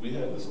us. We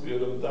have the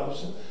spirit of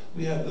adoption.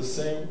 We have the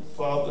same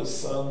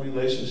father-son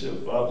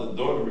relationship,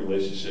 father-daughter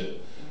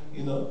relationship,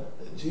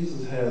 that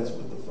Jesus has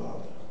with the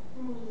Father.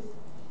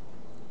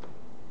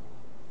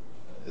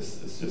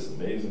 It's just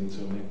amazing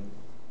to me.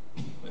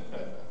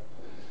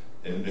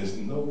 And there's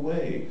no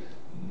way,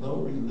 no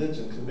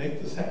religion can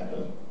make this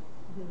happen.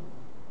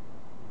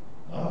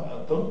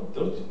 Don't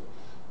you?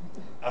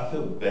 I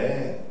feel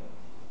bad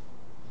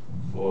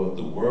for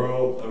the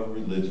world of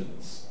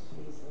religions,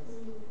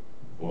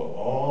 for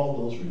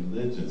all those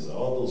religions,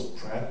 all those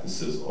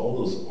practices, all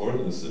those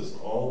ordinances,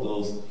 all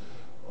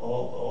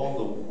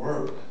the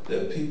work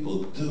that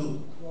people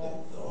do,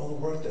 all the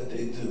work that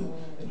they do,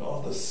 and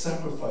all the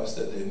sacrifice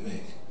that they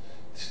make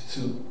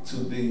to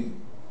be,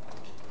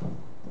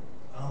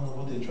 I don't know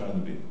what they're trying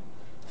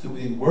to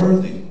be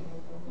worthy,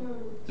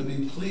 to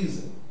be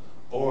pleasing,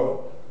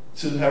 or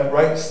to have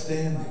right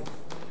standing.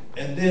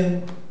 And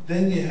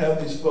then you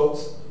have these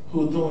folks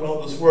who are doing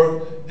all this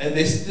work, and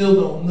they still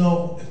don't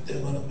know if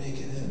they're going to make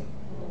it in.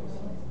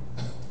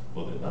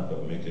 Well, they're not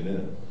going to make it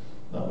in,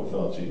 not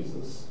without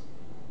Jesus.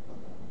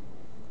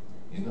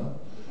 And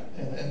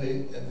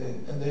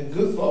they're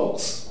good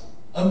folks.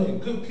 I mean,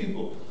 good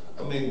people.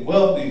 I mean,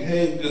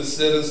 well-behaved, good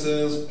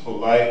citizens,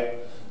 polite,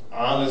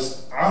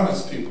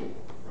 honest people,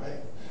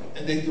 right?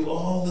 And they do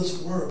all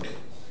this work,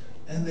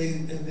 and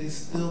they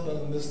still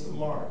gonna miss the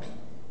mark.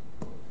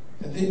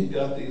 And then you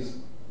got these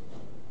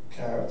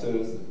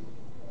characters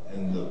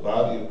in the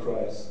body of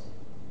Christ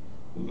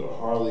who can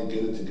hardly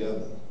get it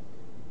together,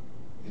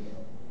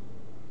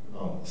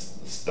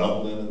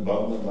 stumbling and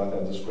bumbling like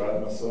I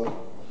described myself,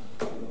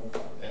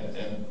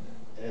 and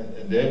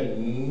they're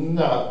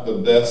not the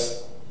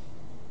best,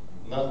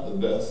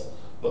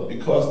 but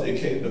because they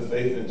came to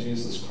faith in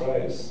Jesus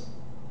Christ,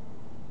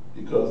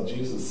 because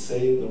Jesus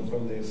saved them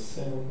from their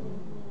sin,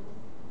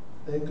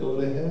 they go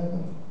to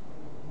heaven.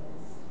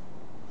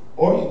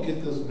 Or you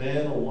get this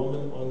man or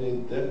woman on their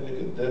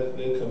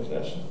deathbed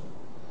confession,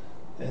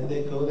 and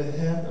they go to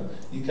heaven.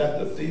 You got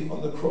the thief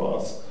on the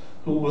cross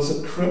who was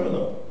a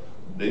criminal.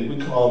 They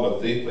would call him a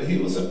thief, but he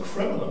was a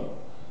criminal.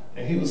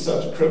 And he was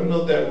such a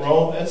criminal that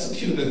Rome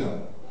executed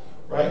him.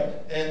 Right?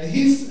 And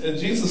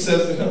Jesus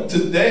says to him,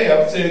 today,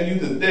 I'm saying you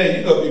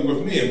today, you're going to be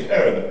with me in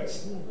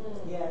paradise.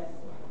 Yes.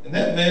 And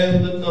that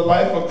man lived a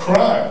life of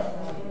crime.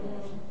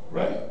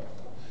 Right?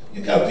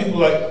 You got people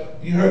like,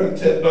 you heard of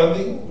Ted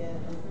Bundy?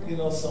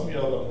 Yeah. Some of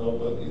y'all don't know,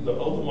 but the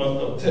older ones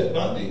know Ted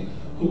Bundy,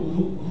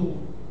 who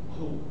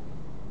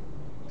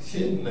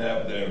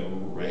kidnapped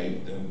and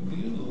raped and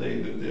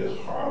mutilated, did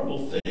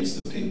horrible things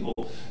to people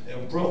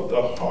and broke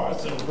their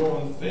hearts and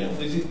ruined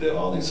families. He did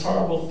all these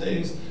horrible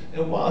things.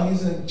 And while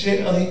he's in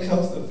jail, he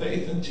comes to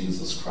faith in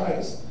Jesus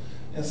Christ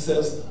and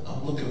says,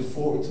 I'm looking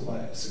forward to my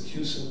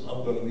execution.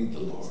 I'm going to meet the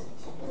Lord.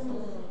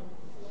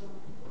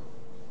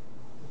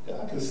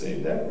 God can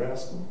save that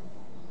rascal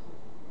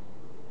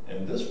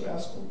and this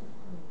rascal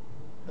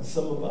and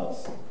some of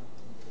us.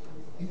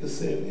 He can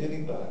save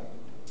anybody.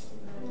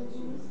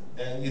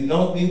 And you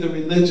don't need the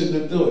religion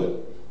to do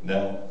it.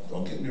 Now,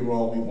 don't get me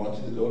wrong. We want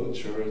you to go to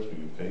church.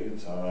 We pay your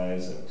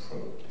tithes and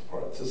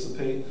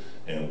participate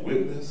and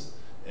witness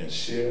and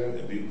share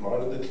and be part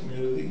of the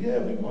community. Yeah,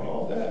 we want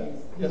all that.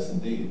 Yes,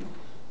 indeed.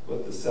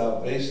 But the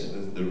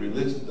salvation, the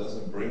religion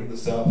doesn't bring the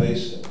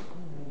salvation.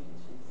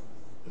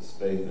 It's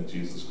faith in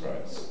Jesus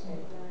Christ.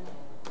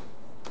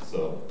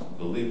 So,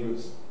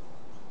 believers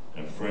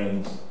and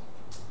friends,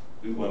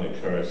 we want to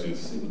encourage you to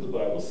see what the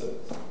Bible says.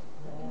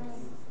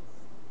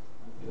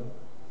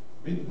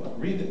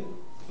 Read it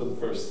for the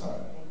first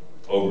time,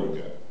 over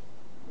again.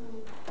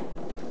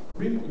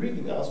 Read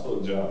the Gospel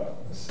of John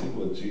and see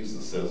what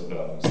Jesus says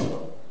about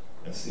himself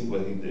and see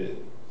what he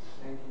did.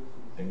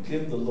 And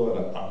give the Lord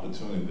an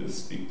opportunity to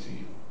speak to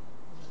you.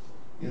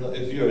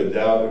 If you're a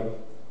doubter,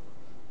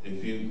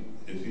 if you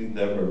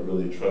never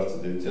really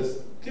trusted it,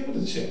 just give it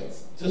a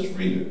chance. Just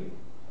read it.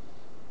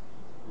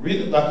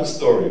 Read it like a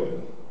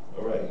storybook.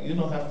 All right? You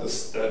don't have to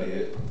study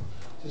it.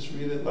 Just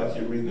read it like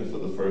you're reading it for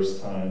the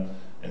first time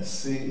and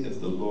see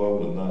if the Lord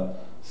will not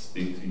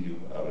speak to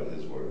you out of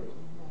his word.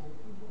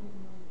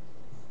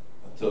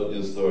 I told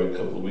you a story a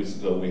couple of weeks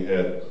ago. We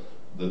had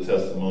the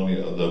testimony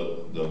of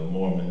the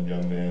Mormon,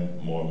 young man,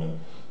 Mormon,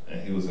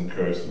 and he was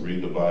encouraged to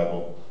read the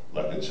Bible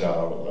like a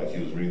child, like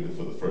he was reading it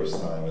for the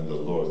first time, and the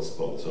Lord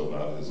spoke to him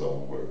out of his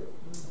own word.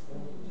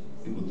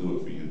 He will do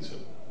it for you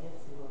too.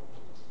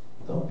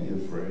 Don't be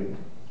afraid.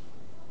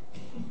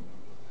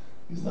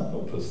 He's not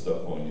going to put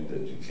stuff on you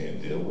that you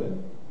can't deal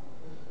with.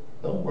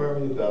 Don't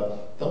worry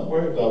about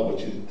what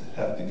you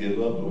have to give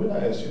up. We're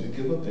not asking you to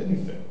give up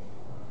anything.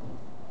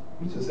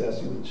 We just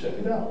ask you to check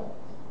it out.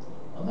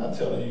 I'm not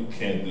telling you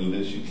can't do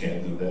this, you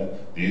can't do that.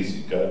 You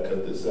got to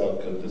cut this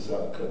out,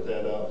 cut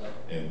that out,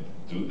 and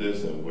do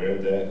this and wear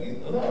that.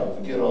 No,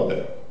 forget all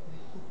that.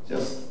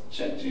 Just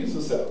Check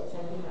Jesus out.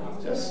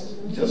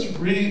 Just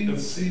read and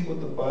see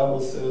what the Bible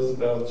says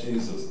about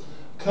Jesus.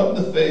 Come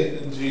to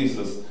faith in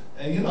Jesus.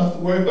 And you don't have to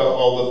worry about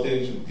all the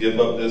things you give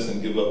up this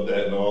and give up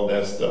that and all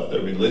that stuff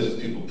that religious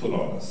people put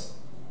on us.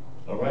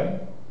 All right?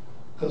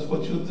 Because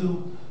what you'll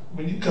do,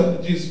 when you come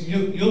to Jesus,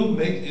 you'll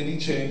make any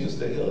changes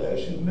that he'll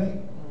ask you to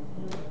make.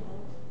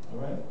 All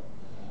right?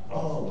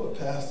 Oh, but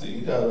Pastor,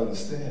 you got to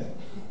understand,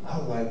 I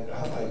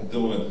like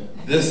doing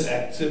this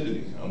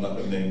activity. I'm not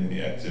going to name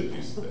any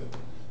activities today.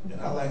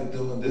 And I like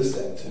doing this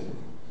activity.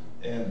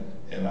 And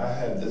I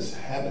have this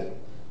habit.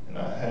 And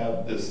I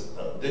have this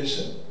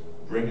addiction.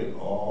 Bring it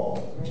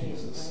all to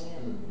Jesus.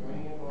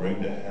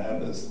 Bring the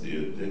habits, the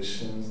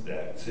addictions, the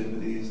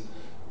activities,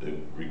 the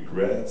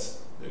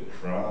regrets, the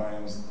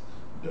crimes,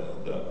 the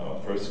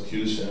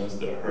persecutions,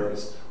 the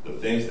hurts, the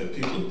things that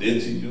people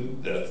did to you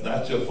that's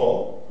not your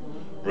fault.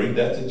 Bring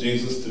that to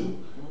Jesus too.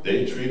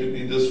 They treated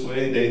me this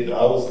way,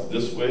 I was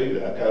this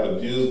way, I got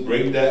abused.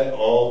 Bring that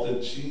all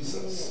to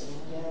Jesus.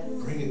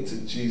 Bring it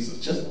to Jesus.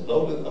 Just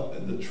load it up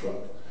in the truck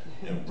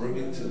and bring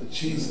it to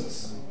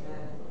Jesus.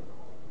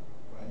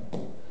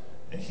 Right?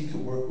 And he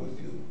could work with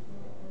you.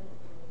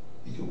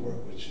 He could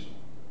work with you.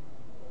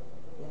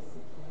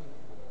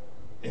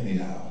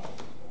 Anyhow,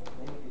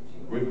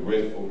 we're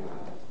grateful.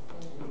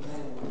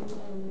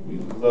 We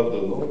love the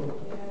Lord.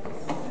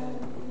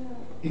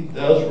 He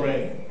does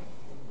reign.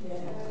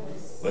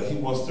 But he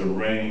wants to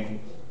reign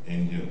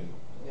in you.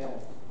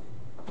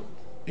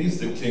 He's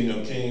the King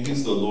of Kings.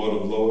 He's the Lord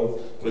of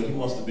Lords. But he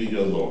wants to be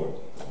your Lord.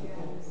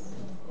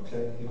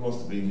 Okay? He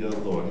wants to be your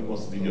Lord. He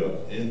wants to be your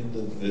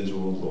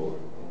individual Lord.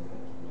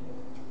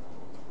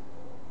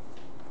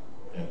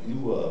 And if you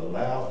will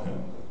allow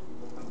him.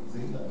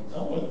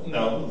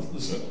 Now,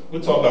 listen.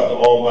 We're talking about the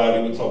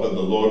Almighty. We're talking about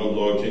the Lord of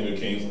Lords, King of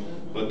Kings.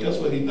 But guess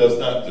what he does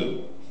not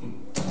do?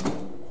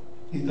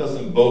 He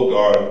doesn't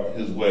bogart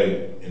his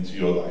way into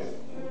your life.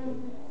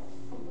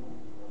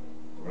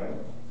 Right?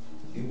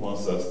 He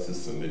wants us to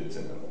submit to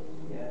him.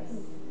 Yes.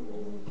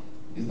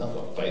 He's not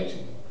going to fight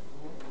you.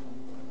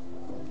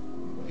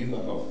 He's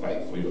not going to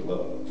fight for your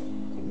love.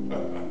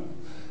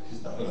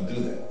 He's not going to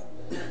do that.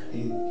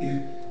 He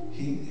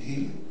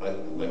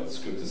like the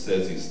scripture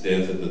says, he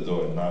stands at the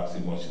door and knocks.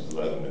 He wants you to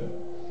let him in.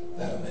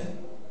 Let him in.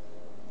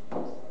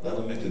 Let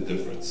him make a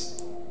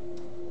difference.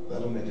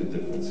 Let him make a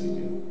difference in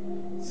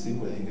you. See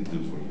what he can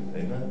do for you.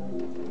 Amen?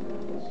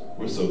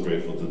 We're so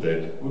grateful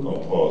today. We're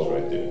going to pause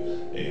right there.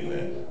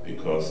 Amen.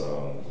 Because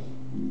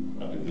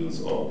I could do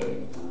this all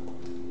day.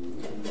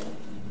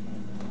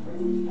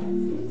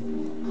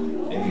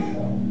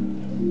 Anyhow,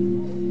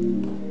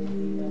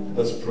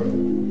 let's pray.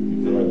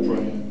 You feel like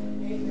praying?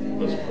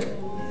 Let's pray.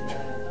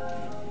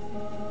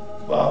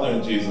 Father,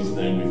 in Jesus'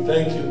 name, we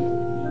thank you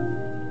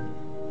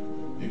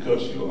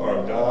because you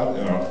are God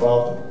and our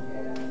Father,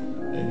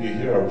 and you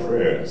hear our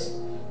prayers.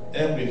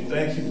 And we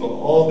thank you for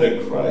all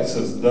that Christ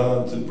has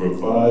done to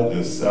provide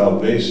this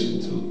salvation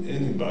to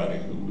anybody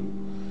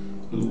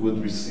who would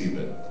receive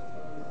it.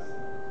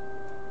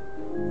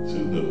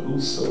 To the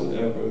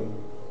whosoever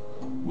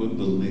would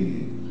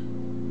believe,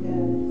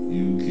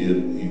 you give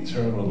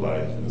eternal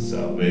life and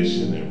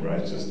salvation and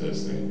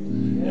righteousness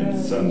and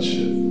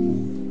sonship.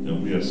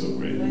 And we are so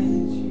grateful.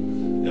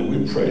 And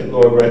we pray,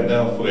 Lord, right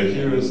now for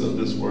hearers of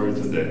this word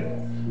today,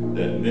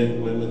 that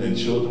men, women, and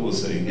children will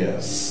say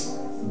yes.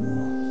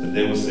 That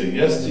they will say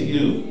yes to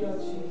you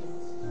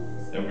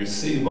and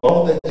receive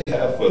all that you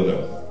have for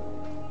them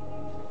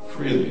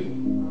freely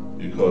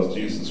because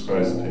Jesus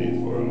Christ paid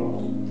for it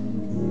all.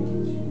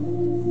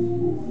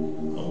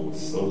 I'm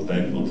so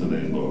thankful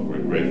today, Lord. We're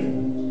grateful.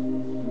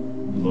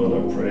 Lord,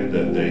 I pray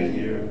that they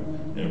hear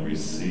and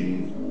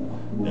receive.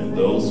 And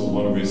those who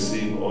want to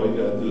receive, all you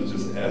got to do is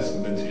just ask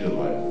them into your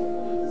life.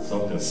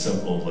 Something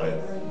simple like,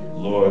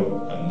 Lord,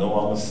 I know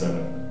I'm a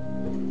sinner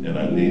and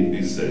I need to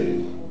be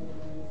saved.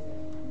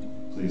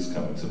 Please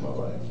come into my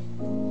life.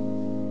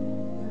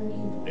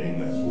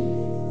 Amen.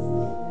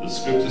 The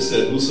scripture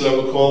said,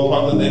 whosoever call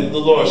upon the name of the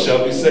Lord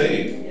shall be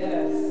saved.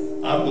 Yes.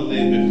 I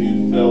believe if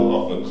you fell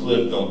off a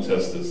cliff, don't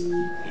test this.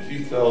 If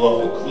you fell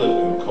off a cliff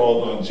and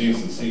called on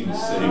Jesus, he would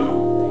save you.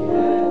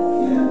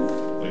 Yes.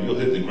 But you'll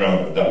hit the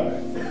ground and die.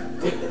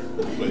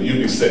 But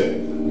you'll be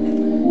saved.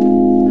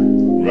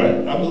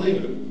 Right? I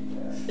believe it.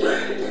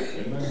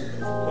 Amen.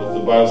 Because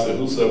the Bible said,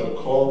 whosoever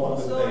call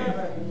upon the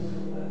name.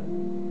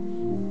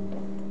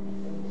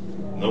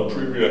 No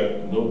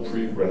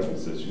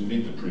prerequisites. You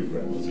meet the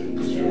prerequisite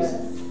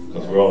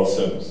because we're all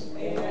sinners. So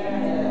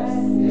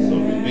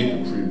we meet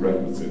the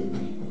prerequisite.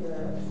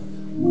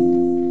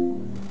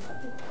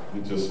 We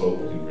just hope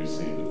you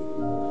receive it.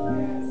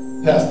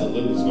 Pastor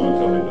Liz is going to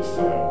come in this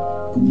time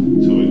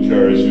to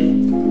encourage you.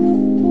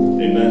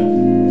 Amen.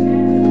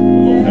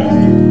 Come on,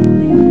 Pastor.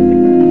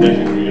 Thank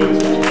you for your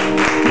attention.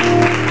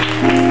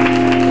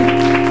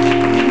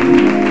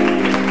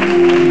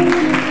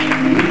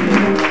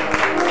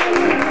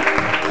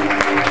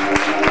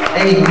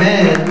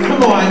 Amen.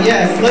 Come on,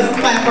 yes. Let's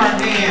clap our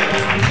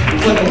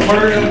hands for the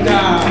word of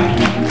God.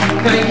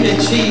 Thank you,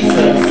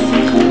 Jesus.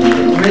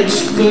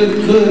 rich,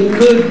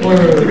 good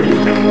word.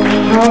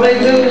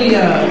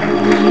 Hallelujah.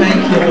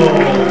 Thank you,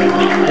 Lord.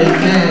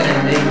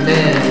 Amen.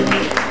 Amen.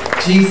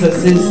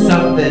 Jesus is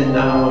something.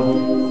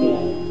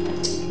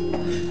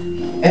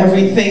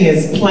 Everything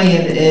is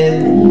playing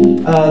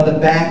in the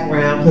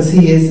background because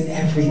he is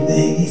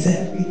everything. He's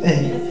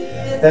everything.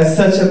 That's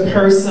such a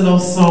personal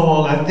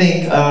song. I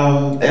think,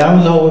 I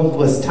don't know if it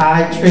was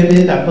Ty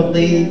Tribbett, I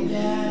believe.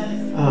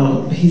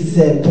 He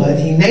said, but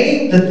he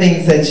named the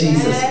things that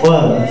Jesus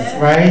was,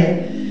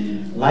 right?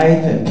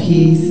 Life and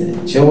peace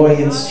and joy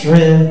and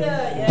strength.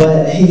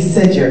 But he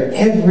said, you're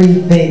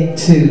everything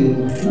to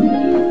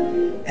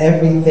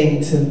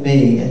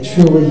me. And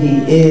truly he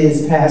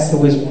is. Pastor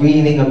was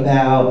reading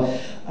about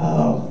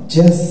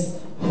just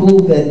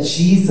who that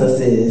Jesus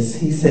is.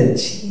 He said,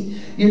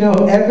 you know,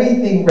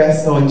 everything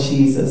rests on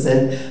Jesus.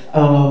 And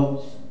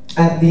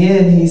at the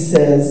end he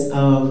says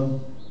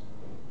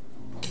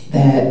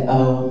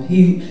that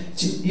he,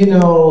 you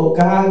know,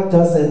 God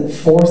doesn't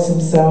force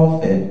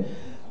himself, and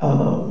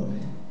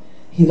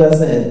he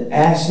doesn't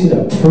ask you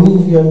to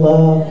prove your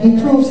love. He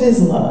proves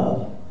his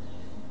love.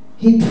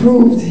 He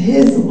proved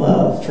his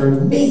love for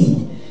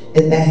me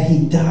in that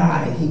he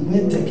died. He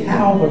went to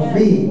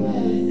Calvary,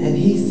 and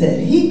he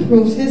said he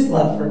proves his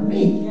love for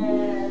me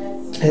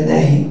and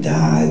that he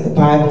died. The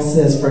Bible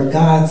says, for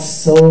God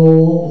so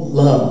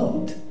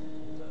loved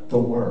the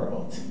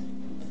world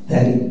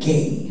that he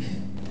gave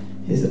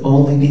his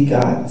only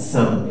begotten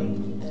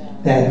Son,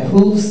 that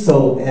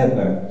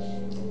whosoever,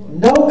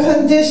 no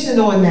condition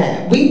on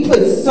that. We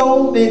put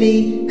so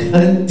many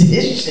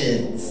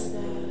conditions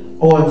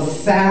on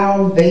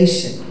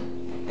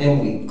salvation, and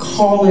we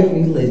call it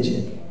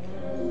religion.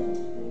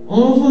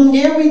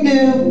 Yeah, we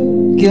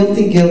do.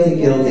 Guilty.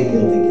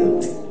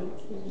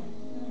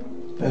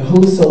 But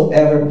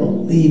whosoever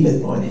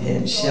believeth on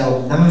him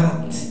shall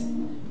not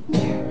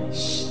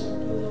perish,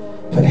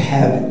 but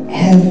have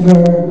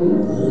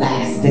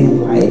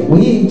everlasting life.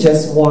 We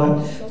just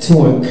want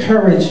to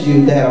encourage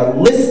you that are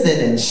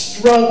listening and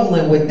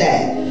struggling with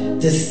that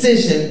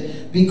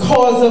decision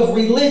because of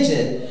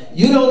religion.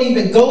 You don't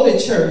even go to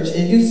church,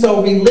 and you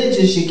so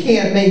religious you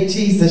can't make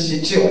Jesus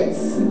your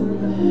choice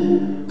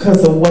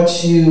because of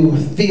what you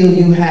feel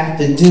you have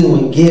to do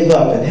and give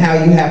up and how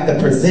you have to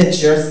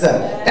present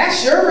yourself.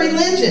 That's your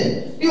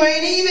religion. You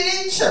ain't even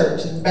in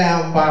church and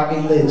bound by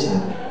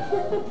religion.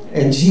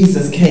 And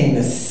Jesus came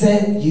to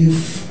set you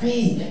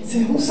free. He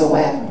said,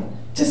 whosoever,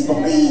 just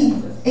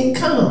believe and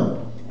come.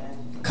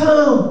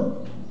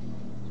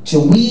 Put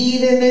your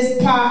weed in this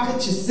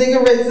pocket, your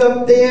cigarettes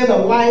up there, the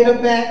lighter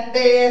back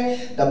there,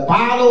 the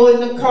bottle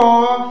in the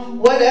car,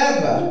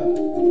 whatever.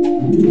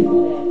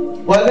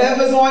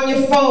 Whatever's on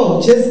your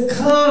phone, just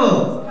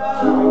come.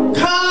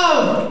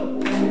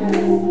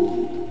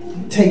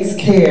 He takes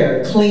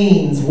care,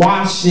 cleans,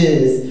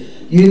 washes,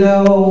 you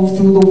know,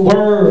 through the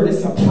word.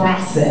 It's a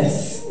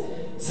process.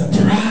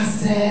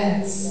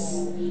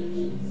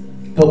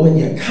 But when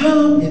you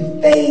come in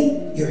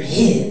faith, you're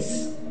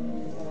his.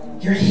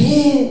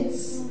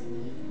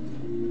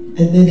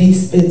 And then he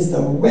spends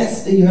the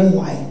rest of your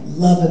life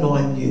loving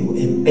on you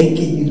and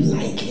making you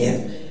like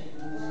him.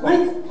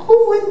 Like,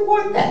 who wouldn't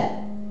want that?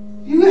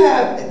 You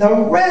have the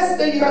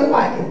rest of your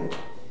life,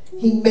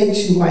 he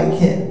makes you like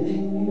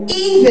him,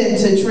 even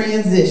to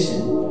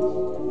transition.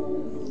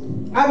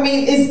 I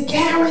mean, it's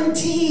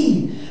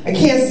guaranteed. I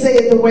can't say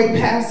it the way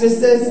Pastor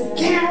says,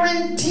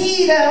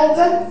 guaranteed,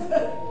 elder.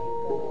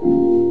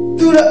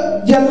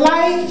 Through your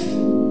life.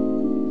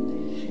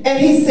 And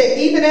he said,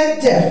 even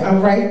at death,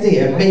 I'm right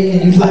there,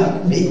 making you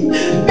like me.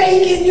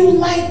 Making you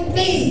like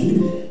me.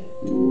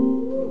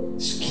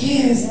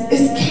 Yes,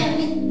 it's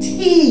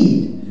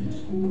guaranteed.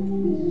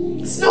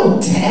 It's no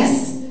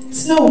test.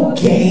 It's no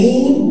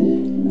game.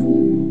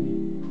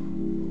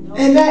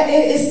 And that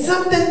is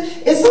something,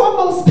 it's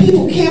almost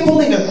people can't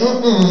believe it.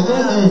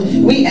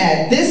 We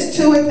add this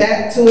to it,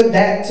 that to it,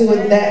 that to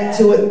it, that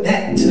to it,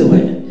 that to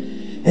it.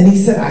 And he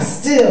said, I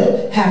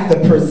still have to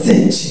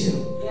present you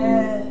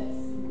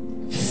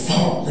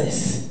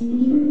faultless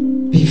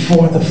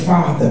before the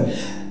Father.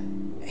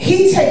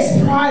 He takes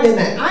pride in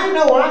that. I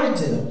know I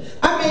do.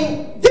 I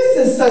mean, this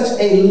is such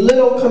a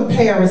little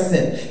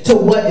comparison to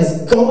what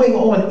is going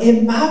on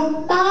in my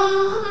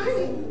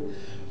mind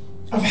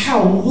of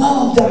how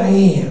loved I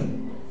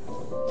am,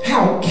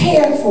 how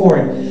cared for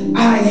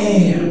I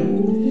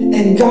am.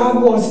 And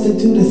God wants to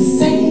do the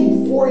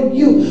same for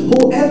you.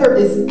 Whoever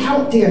is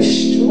out there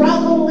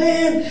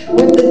struggling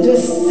with the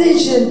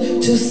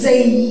decision to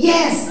say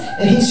yes,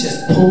 and he's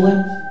just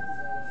pulling,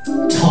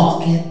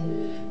 talking.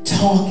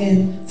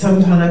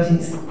 Sometimes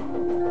he's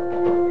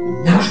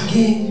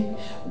knocking,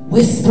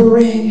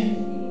 whispering.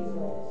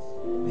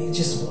 He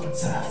just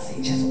wants us.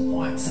 And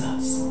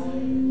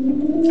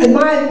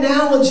my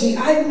analogy,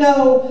 I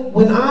know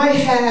when I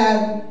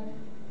have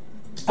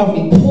a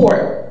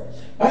report,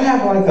 I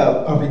have like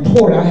a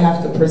report I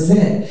have to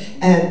present,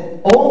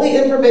 and all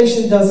the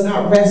information does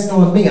not rest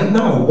on me. I'm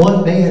not a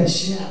one-man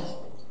show.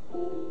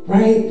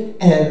 right?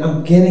 And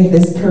I'm getting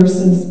this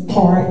person's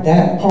part,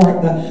 that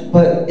part,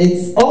 but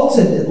it's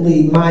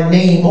ultimately my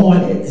name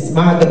on it. It's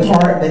my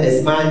department,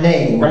 it's my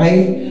name,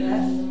 right?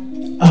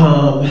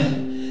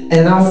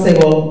 And I'll say,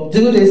 well,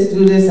 do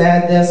this,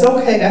 add this.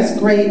 Okay, that's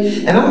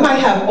great. And I might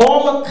have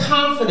all the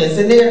confidence,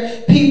 and there are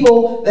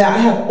people that I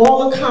have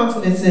all the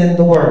confidence in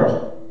the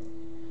world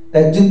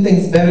that do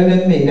things better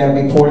than me, that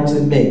report to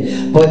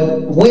me.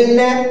 But when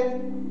that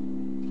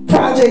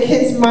project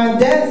hits my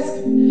desk,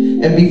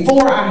 and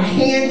before I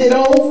hand it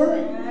over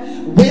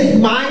with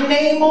my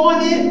name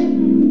on it,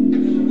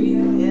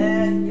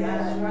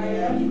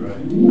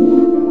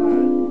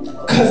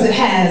 because it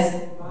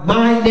has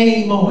my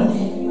name on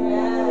it.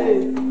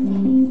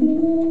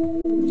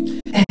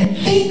 And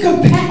think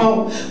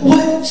about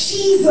what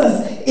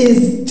Jesus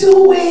is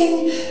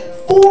doing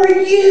for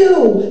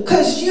you,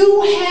 because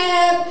you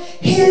have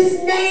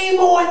his name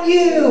on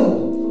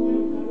you.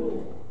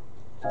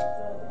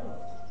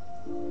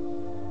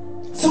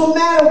 So no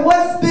matter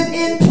what's been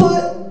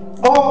input,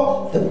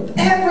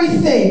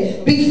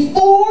 everything,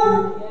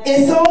 before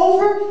it's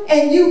over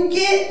and you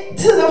get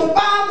to the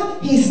Father,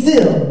 he's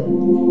still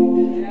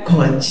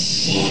going to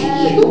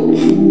check you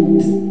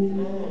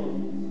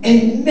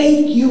and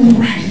make you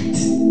right.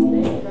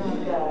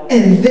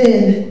 And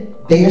then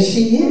there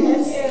she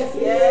is.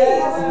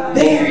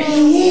 There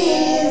he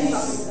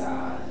is.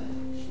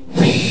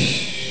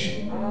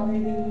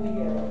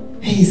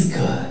 He's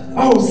good.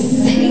 Oh,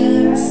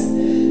 saints,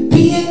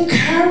 be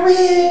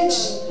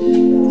encouraged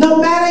no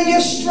matter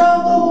your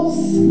struggles.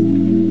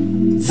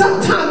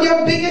 Sometimes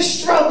your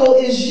biggest struggle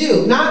is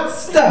you, not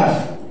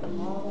stuff.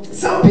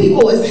 Some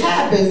people, it's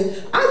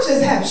habits. I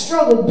just have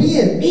struggled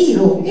being me.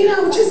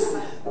 Just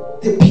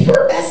the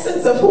pure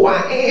essence of who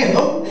I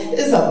am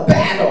is a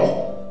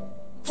battle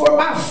for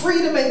my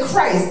freedom in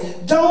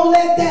Christ. Don't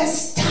let that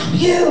stop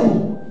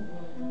you.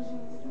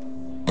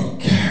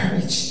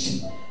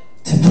 Encourage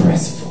to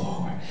press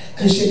forward,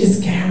 because it's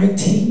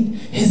guaranteed.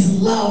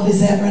 His love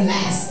is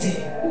everlasting.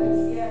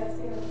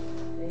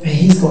 And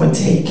he's going to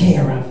take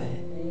care of it.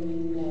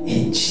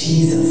 In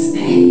Jesus'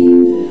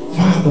 name.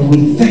 Father,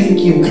 we thank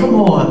you. Come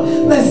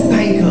on, let's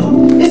thank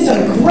him. It's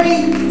a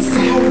great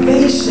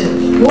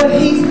salvation, what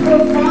he's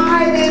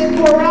provided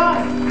for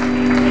us.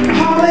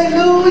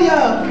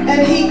 Hallelujah.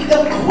 And he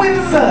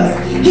equips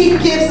us. He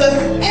gives us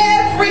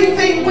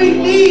everything we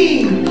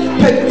need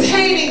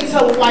pertaining to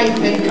life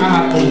and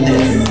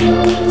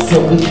godliness.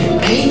 So we can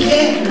make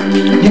it.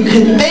 You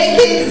can make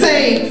it,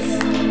 saints.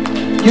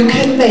 You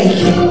can make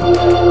it.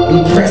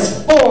 We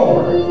press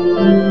forward.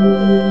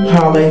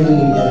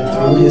 Hallelujah.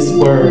 Through his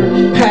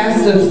word.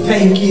 Pastor,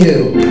 thank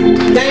you.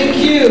 Thank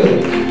you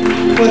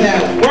for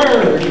that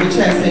word which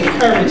has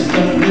encouraged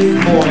us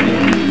this morning.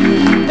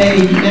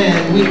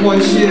 Amen. We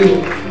want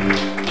you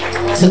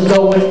to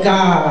go with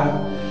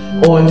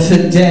God on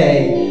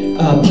today.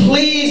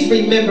 Please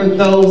remember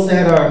those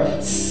that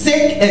are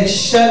sick and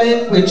shut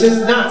in. We're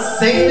just not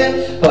saying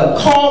it, but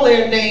call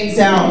their names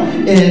out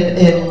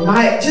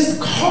and just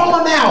call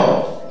them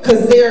out,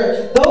 because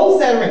they're those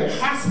that are in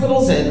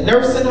hospitals and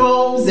nursing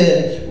homes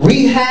and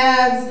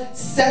rehabs,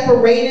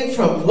 separated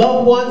from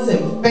loved ones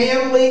and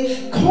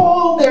family.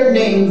 Call their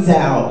names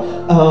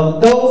out.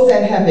 Those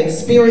that have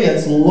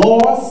experienced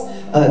loss,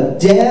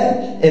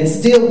 death, and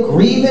still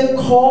grieving,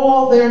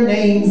 call their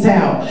names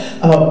out.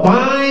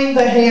 Bind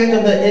the hand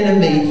of the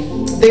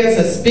enemy. There's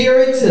a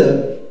spirit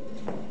to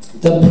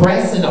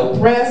depress and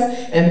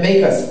oppress and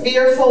make us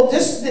fearful.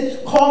 Just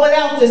call it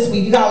out this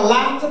week. You got a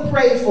lot to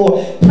pray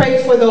for.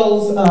 Pray for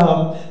those,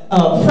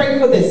 pray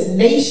for this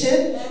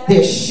nation.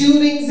 There's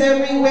shootings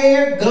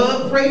everywhere.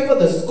 Pray for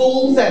the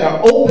schools that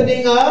are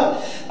opening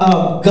up.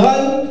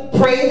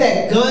 Pray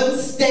that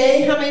guns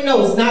stay. How many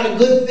know it's not a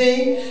good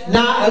thing?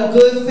 Not a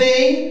good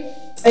thing.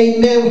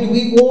 Amen.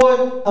 We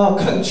want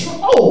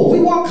control. We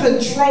want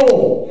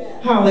control.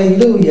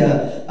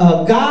 Hallelujah.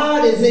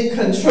 God is in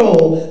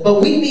control,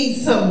 but we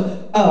need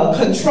some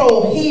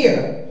control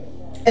here.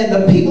 And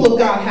the people of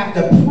God have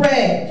to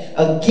pray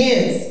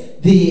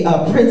against the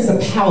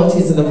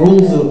principalities and the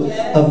rules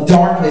of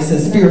darkness and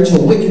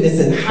spiritual wickedness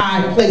in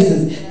high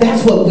places.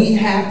 That's what we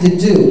have to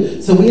do.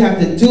 So we have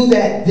to do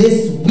that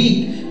this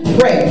week.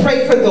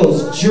 Pray for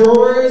those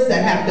jurors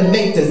that have to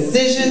make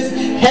decisions,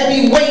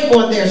 heavy weight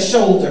on their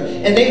shoulder,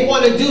 and they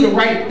want to do the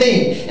right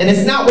thing. And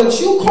it's not what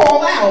you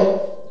call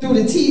out through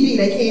the TV.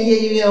 They can't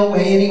hear you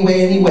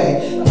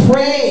anyway.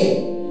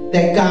 Pray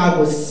that God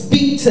will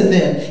speak to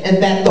them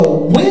and that the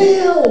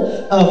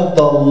will of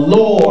the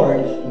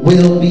Lord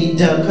will be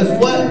done. Because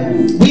what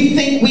we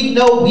think we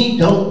know, we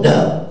don't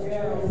know.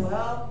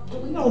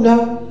 We don't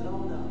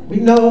know. We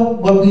know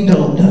what we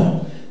don't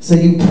know. So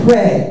you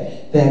pray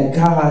that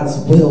God's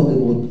will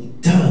be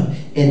done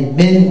and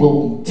men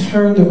will be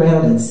turned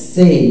around and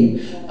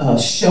saved.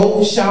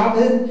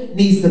 Chauvin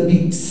needs to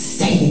be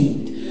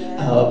saved.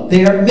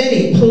 There are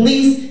many.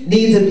 Police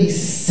need to be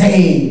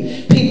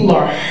saved. People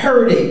are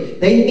hurting.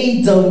 They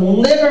need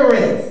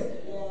deliverance.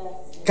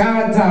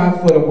 God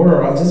died for the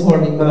world. I just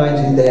want to remind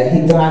you that he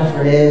died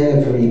for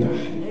everybody.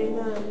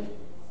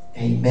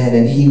 Amen.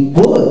 And he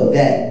would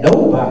that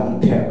nobody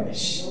nobody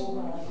perish.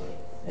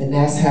 And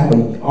that's how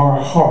our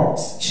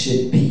hearts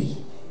should be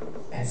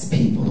as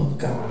people of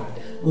God.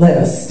 Let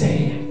us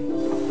stand.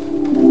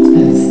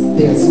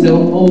 There's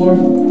no more.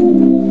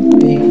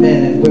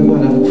 Amen. And we're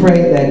going to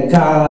pray that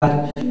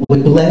God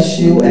would bless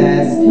you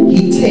as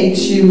He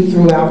takes you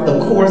throughout the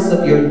course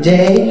of your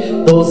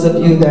day. Those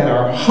of you that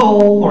are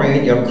home or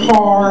in your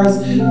cars,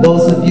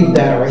 those of you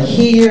that are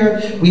here,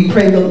 we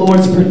pray the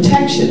Lord's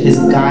protection, His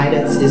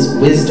guidance, His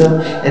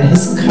wisdom, and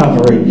His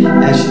covering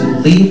as you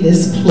leave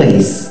this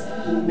place.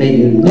 May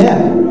you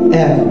never,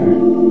 ever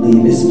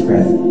leave His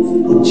presence.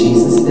 In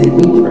Jesus' name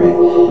we pray.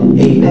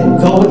 Amen.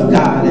 Go with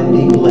God and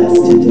be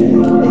blessed today.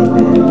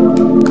 Amen.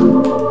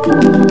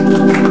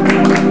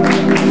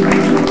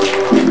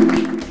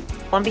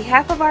 On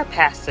behalf of our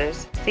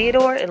pastors,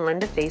 Theodore and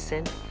Linda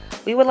Faison,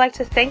 we would like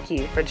to thank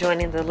you for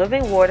joining the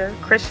Living Water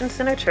Christian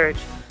Center Church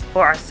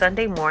for our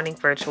Sunday morning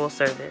virtual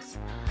service.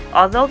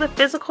 Although the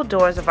physical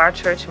doors of our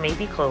church may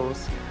be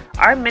closed,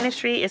 our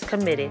ministry is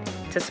committed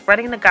to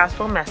spreading the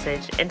gospel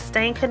message and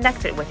staying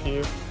connected with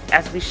you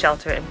as we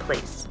shelter in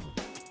place.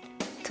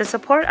 To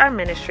support our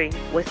ministry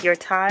with your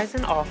tithes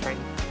and offering,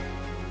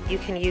 you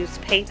can use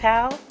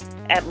PayPal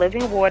at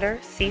Living Water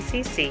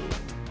CCC,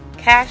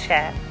 Cash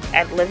App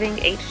at Living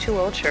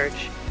H2O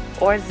Church,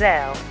 or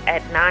Zelle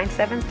at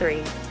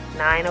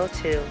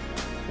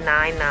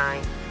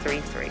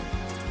 973-902-9933.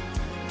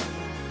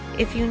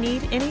 If you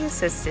need any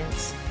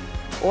assistance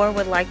or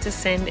would like to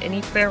send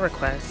any prayer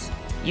requests,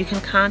 you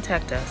can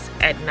contact us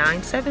at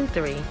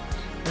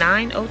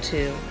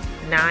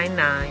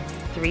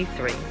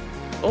 973-902-9933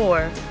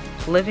 or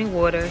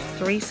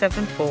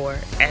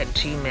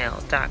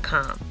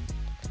livingwater374@gmail.com.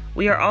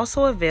 We are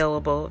also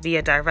available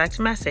via direct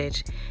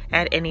message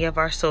at any of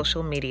our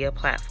social media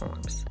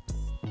platforms.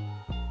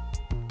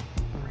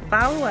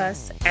 Follow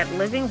us at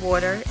Living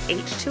Water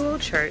H2O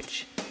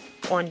Church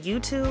on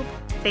YouTube,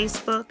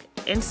 Facebook,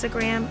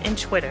 Instagram, and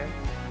Twitter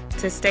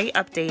to stay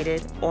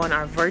updated on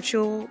our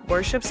virtual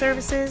worship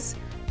services,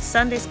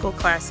 Sunday school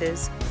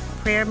classes,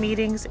 prayer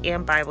meetings,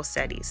 and Bible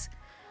studies.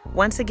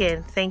 Once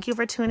again, thank you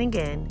for tuning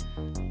in.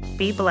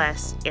 Be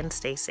blessed and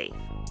stay safe.